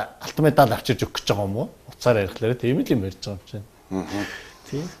надаа алтан медаль авчирж өгөх гэж байгаа юм уу? Уцаар ярихлаарэ тийм л юм ярьж байгаа юм чинь.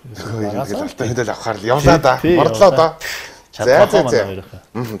 Тий. Алтан медаль авахаар л явлаа да. Мордлоо да. За.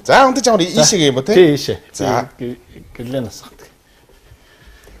 За унтаж ямар ийшээ юм ба тий. Тий, ийшээ. За гэрлээ насахдаг.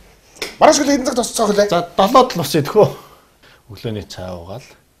 Маргааш хэдэн цаг тосцоо хөлөө. За 7-д л усээ төхөө. Өглөөний цай уугаал.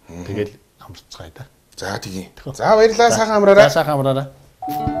 Тэгэл амарцгаая да. За тэгье. За баярлалаа сайхан амраарай. За сайхан амраарай.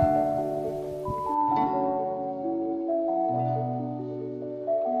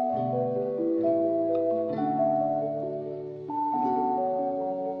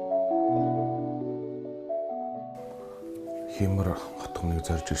 Хэмэр хотгоныг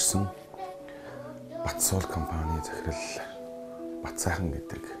зорж ирсэн Батсол компани захирал н.БАТСАЙХАН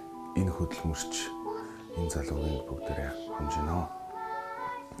гэдэг энэ хөдөлмөрч энэ залуугийн бүгдээрээ хонжино.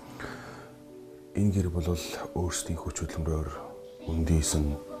 Энэ гэр бол өөрсдийн хүч хөдөлмөрөөр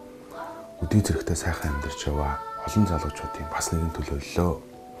өндийсэн өдий зэрэгтэй сайхан амьдарч яваа олон залуучуудын бас нэгэн төлөөллөө.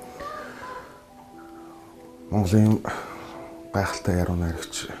 Монголын гайхалтай яруу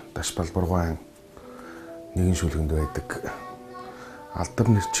найрагч Даш Балбаргуайн нэгэн шүлгэнд байдаг. Алдар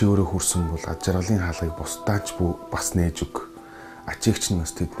нэр чи өөрөө хүрсэн бол ад жаргалын хаалгыг бусдаач бас нээж өг. Ачигч нь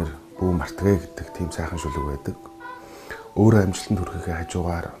бас тэд нэр бүү мартгэ гэдэг тийм сайхан шүлэг байдаг. Өөрөө амжилтанд хүрэхээ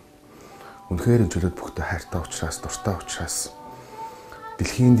хажуугаар үнэхээр чөлөөт бүхтэй хайртай учраас дуртай учраас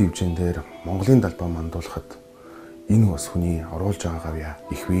дэлхийн дэвжэн дээр Монголын далбаа мандуулахад энэ бас хүний оруулж байгаа гавья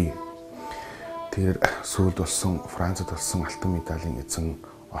ихвээ. Тэр сүүлд болсон Францад болсон алтан медалийн эзэн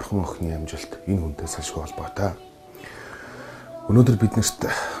орхон охины амжилт энэ хүнтэй салшгүй холбоотой. Өнөөдөр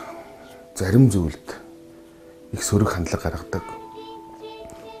биднэрт зарим зүйлд их сөрөг хандлага гаргадаг.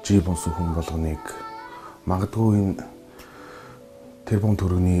 Жи бонсон хүн болгоныг магадгүй энэ тэрбум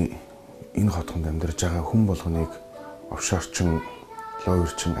төрөний энэ хотгонд амьдарч байгаа хүн болгоныг офшорчин,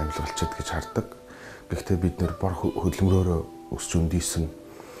 лоерчин авилгалчид гэж хардаг. Гэхдээ бид нэр бор хөдөлмөрөөрөө өсч өндийсэн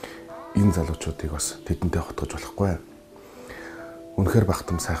энэ залуучуудыг бас тэдэнтэй хотгож болохгүй. Үнэхээр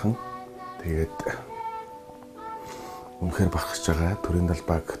багтам сайхан. Тэгээд үнэхээр багсж байгаа төрийн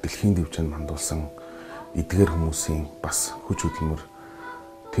далбааг дэлхийн дэвжээнд мандуулсан эдгээр хүмүүсийн бас хүч хөдөлмөр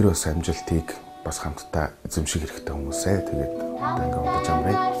тэр бас амжилтыг бас хамтдаа эзэмших хэрэгтэй хүмүүсээ. Тэгээд одоо ингээд удаж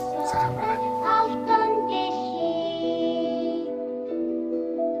амраа. Сайхан байна.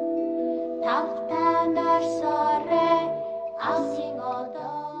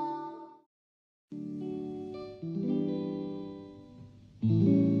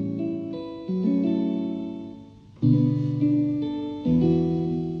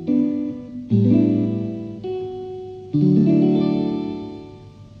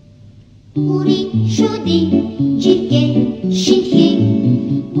 우리 슈디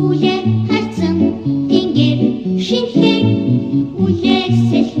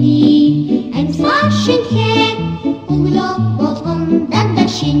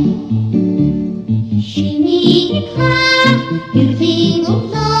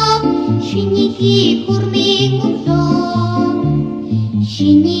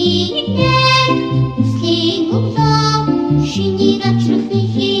За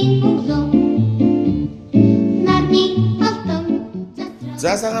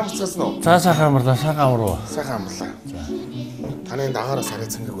сайхан амарцсан уу? За сайхан амарлаа, сайхан амруу. Сайхан амарлаа. За. Таны дагаараа сарай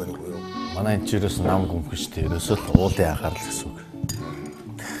цэнгэг байна уу юу? Манай энэ чирээс нам гүмхэжтэй. Ерөөсөө л уулын анхаарал гэсэн үг.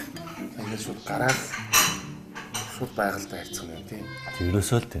 Ингээд шууд гараад шууд байгальтай харьцах юм тийм.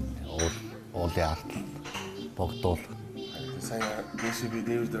 Ерөөсөө л тийм. Уулын ард богдуул. Сая дэши би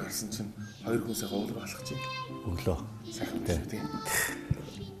дээвэр дээр гарсан чинь хоёр хүн сайхан уулыг алхаж байна. Өглөө. Сайхан тийм.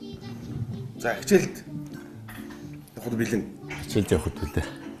 За хичээлд явахд бэлэн. Хичээлд явахд үлээ.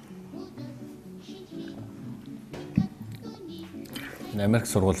 Америк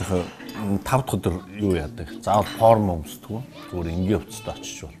сургуулийн 5 дахь өдөр юу яадаг? Заавал форм өмсдөг. Зүгээр энгийн хувцастай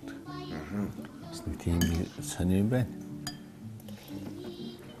очиж болдог. Бас нэг тийм сони юм байна.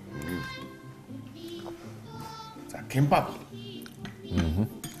 За кембаб.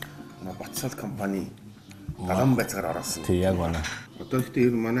 Батсол компани галан байцгаар орсон. Тий яг байна. Одоо ихтэй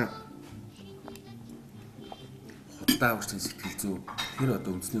ер нь манай худалдаа авагчдын сэтгэл зүй тэр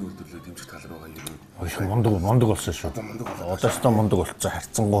одоо үндэсний үйлдвэрлэлд дэмжих тал руугаа ер нь мундаг болсон шүү. Одоо ч мундаг болцсон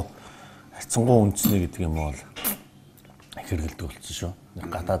харьцангуй үндэсний гэдэг юм бол хэрэгэлдэг болсон шүү.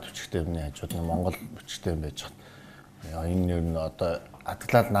 Гадаад хүчтэй юмны хажууд нь Монгол хүчтэй юм байж байгаа. Энэ ер нь одоо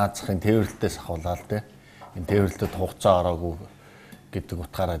атгалал наазахын тээвэрлэлтээс ахуулаад те. Энэ тээвэрлэлтэд хугацаа ороогүй гэдэг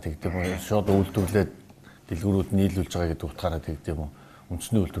утгаараа тэгдэм үү. Шууд үйлдвэрлээд дэлгүүрүүд нийлүүлж байгаа гэдэг утгаараа тэгдэм үү.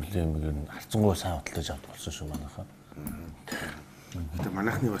 Үндэсний үйлдвэрлэлийн юм ер нь харьцангуй сайн худалдаж авдаг болсон шүү манайхаа. Гэтэ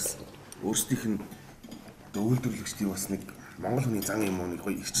манайхны бас өөрсдийнх нь одоо үйлдвэрлэгчдийн бас нэг Монгол хүний зан юм уу нэг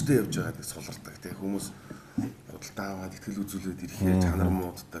гоё эрчтэй явж байгаа гэж сулардаг тийм хүмүүс худалдаа аваад итгэл үзүүлээд ирэхээр чанар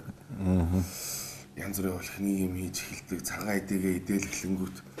мууддаг. Янз бүрийн олхны юм хийж эхэлдэг, цагаан эдээгээ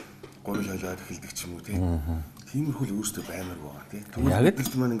идээлгэлэнгүүт гурил хайлаад эхэлдэг ч юм уу тийм. Тиймэрхүү л өөртөө баймар байгаа тийм. Тэгвэл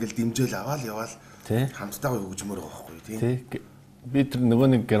бид маань ингээл дэмжээл аваад яваал хамтдаа хөгжмөр байгаа байхгүй тийм. Би тэр нөгөө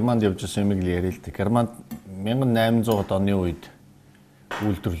нэг Германд явж байсан юмыг л яриа л дээ. Германд 1800 оны үед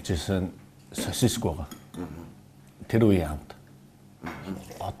үйлдвэрлэж байсан сосиск байгаа. Тэр үеийн хамт.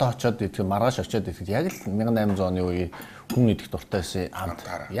 Одоо очиод идэх маргааш очиод идэх яг л 1800 оны үеийн хүн идэх дуртай байсан хамт.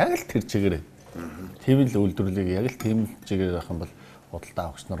 Яг л тэр чигээрээ. Тийм л үйлдвэрлэлийг яг л тийм чигээрээ байх юм бол худалдаа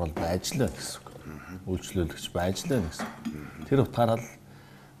авагч нар бол байж л байна гэсэн үг. Үйлчлүүлэгч байж л байна гэсэн. Тэр утгаараа л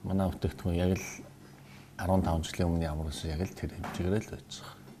манай бүтээгдэхүүн яг л 15 жилийн өмнө ямар байсан яг л тэр хэмжээгээр л байж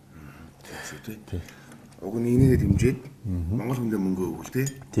байгаа. Тийм. Уг нь энийгээ дэмжиж Монгол хүндээ мөнгө өгвөл тий.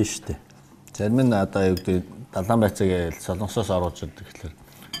 Тийм шүү дээ. Зарим нь одоо юу гэдэг далайн байцаагаа солонгосоос оруулж ирдэг гэхэлэр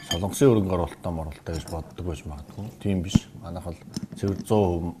солонгосын хөрөнгө оруулалтаа моролтой гэж боддог байж магадгүй. Тийм биш. Манайх бол цэвэр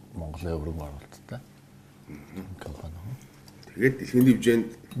 100% Монголын хөрөнгө оруулалттай компани. Тэгээд дэлхийн хэмжээнд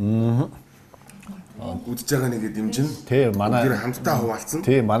үдж байгаа нэгэ дэмжин. Тийм манай тэр хамтдаа хуваалцсан.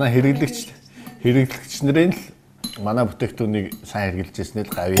 Тийм манай хэрэглэгч нарын л манай бүтээгтүүнийг сайн хэрэгжилжсэний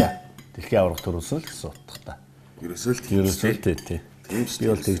л гавья дэлхийн аврах төрүүлсэн л гэсэн утгатай. Ерөөсөө л тийм. Би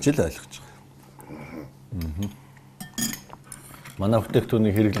бол тэгж л ойлгож байгаа. Манай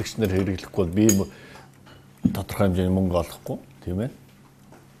бүтээгтүүнийг хэрэглэгч нар хэрэглэхгүй бол би тодорхой хэмжээний мөнгө олохгүй тийм ээ.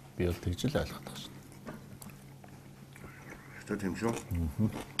 Би бол тэгж л ойлгох тах шин. Тийм шүү.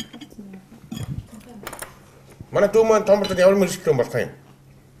 Манай дүүмэн томболд ямар мэргэжлэн болох юм?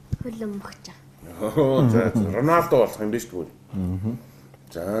 Хөлөн мөхч. За Роналдо болох юм биш үү?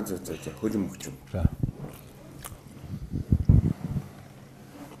 За хөлөн мөхч юм. За.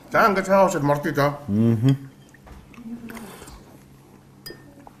 За ингээд цаашид мордё доо.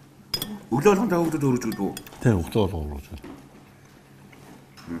 Өглөө болгон хөвгдөд өрөж өгдөг үү? Тийм өглөө болгон өрөж өгдөг.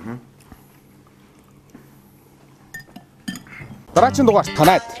 Дараагийн дугаар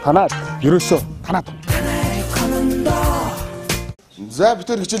Танайд. Ерөөсөө Танайд. За бид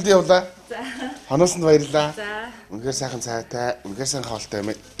төр хичээлд явлаа. За. Хоноосонд баярлалаа. За. Үнэхээр сайхан цайтай, үнэхээр сайн хоолтой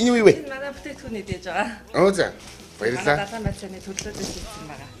юм. Энэ юу вэ? Манай бүтээгдэхүүний дээж байгаа. Оо за. Баярлалаа. Далайн байцааны төлөвлөлтөд хийсэн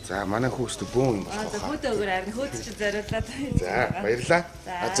байгаа. За манай хүүхдээ бөөн юм байна. За хөөдөө өгөр харин хөөд чи зориулаад. За баярлалаа.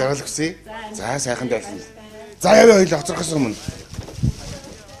 Ажаал хүсье. За сайхан дайсан. За явъя хоёул хоцрохоос өмнө.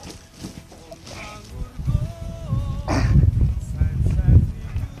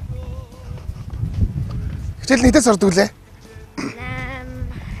 Хичээл нийтээс ордог лээ.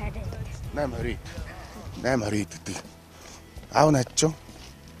 8:20 гэдэг. Аав наад ч юу?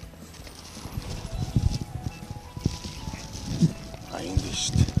 Аян дэш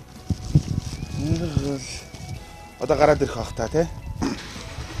шүү дээ. Одоо гараад ирэх бах та тий.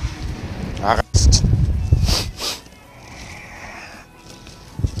 Агаас.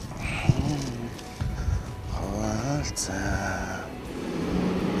 Хаваалцаа.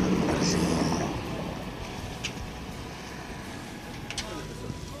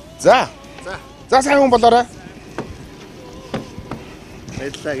 За. За сайн хүн болоорой.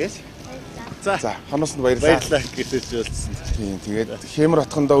 Баярлалаа гэж. За, хоносонд баярлалаа. Баярлалаа гэсэж болчихсон. Тийм, тэгээд хэмэр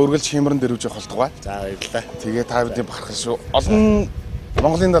отхондоо үргэлж хэмэрэн дэрвж явах болтугай. За баярлалаа. Тэгээд та бүдний бахархал шүү. Олон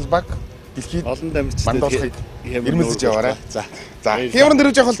Монголын далбаг дэлхийд олон дамжчдад мандуулахыг ирмэлзэж яваарай. За. За, хэмэрэн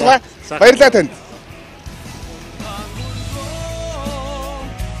дэрвж явах болтугай. Баярлалаа танд.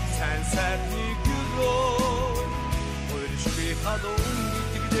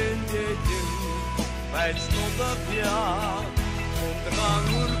 Բայց նոդապյա, ոնտղան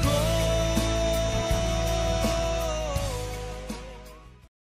ուրգո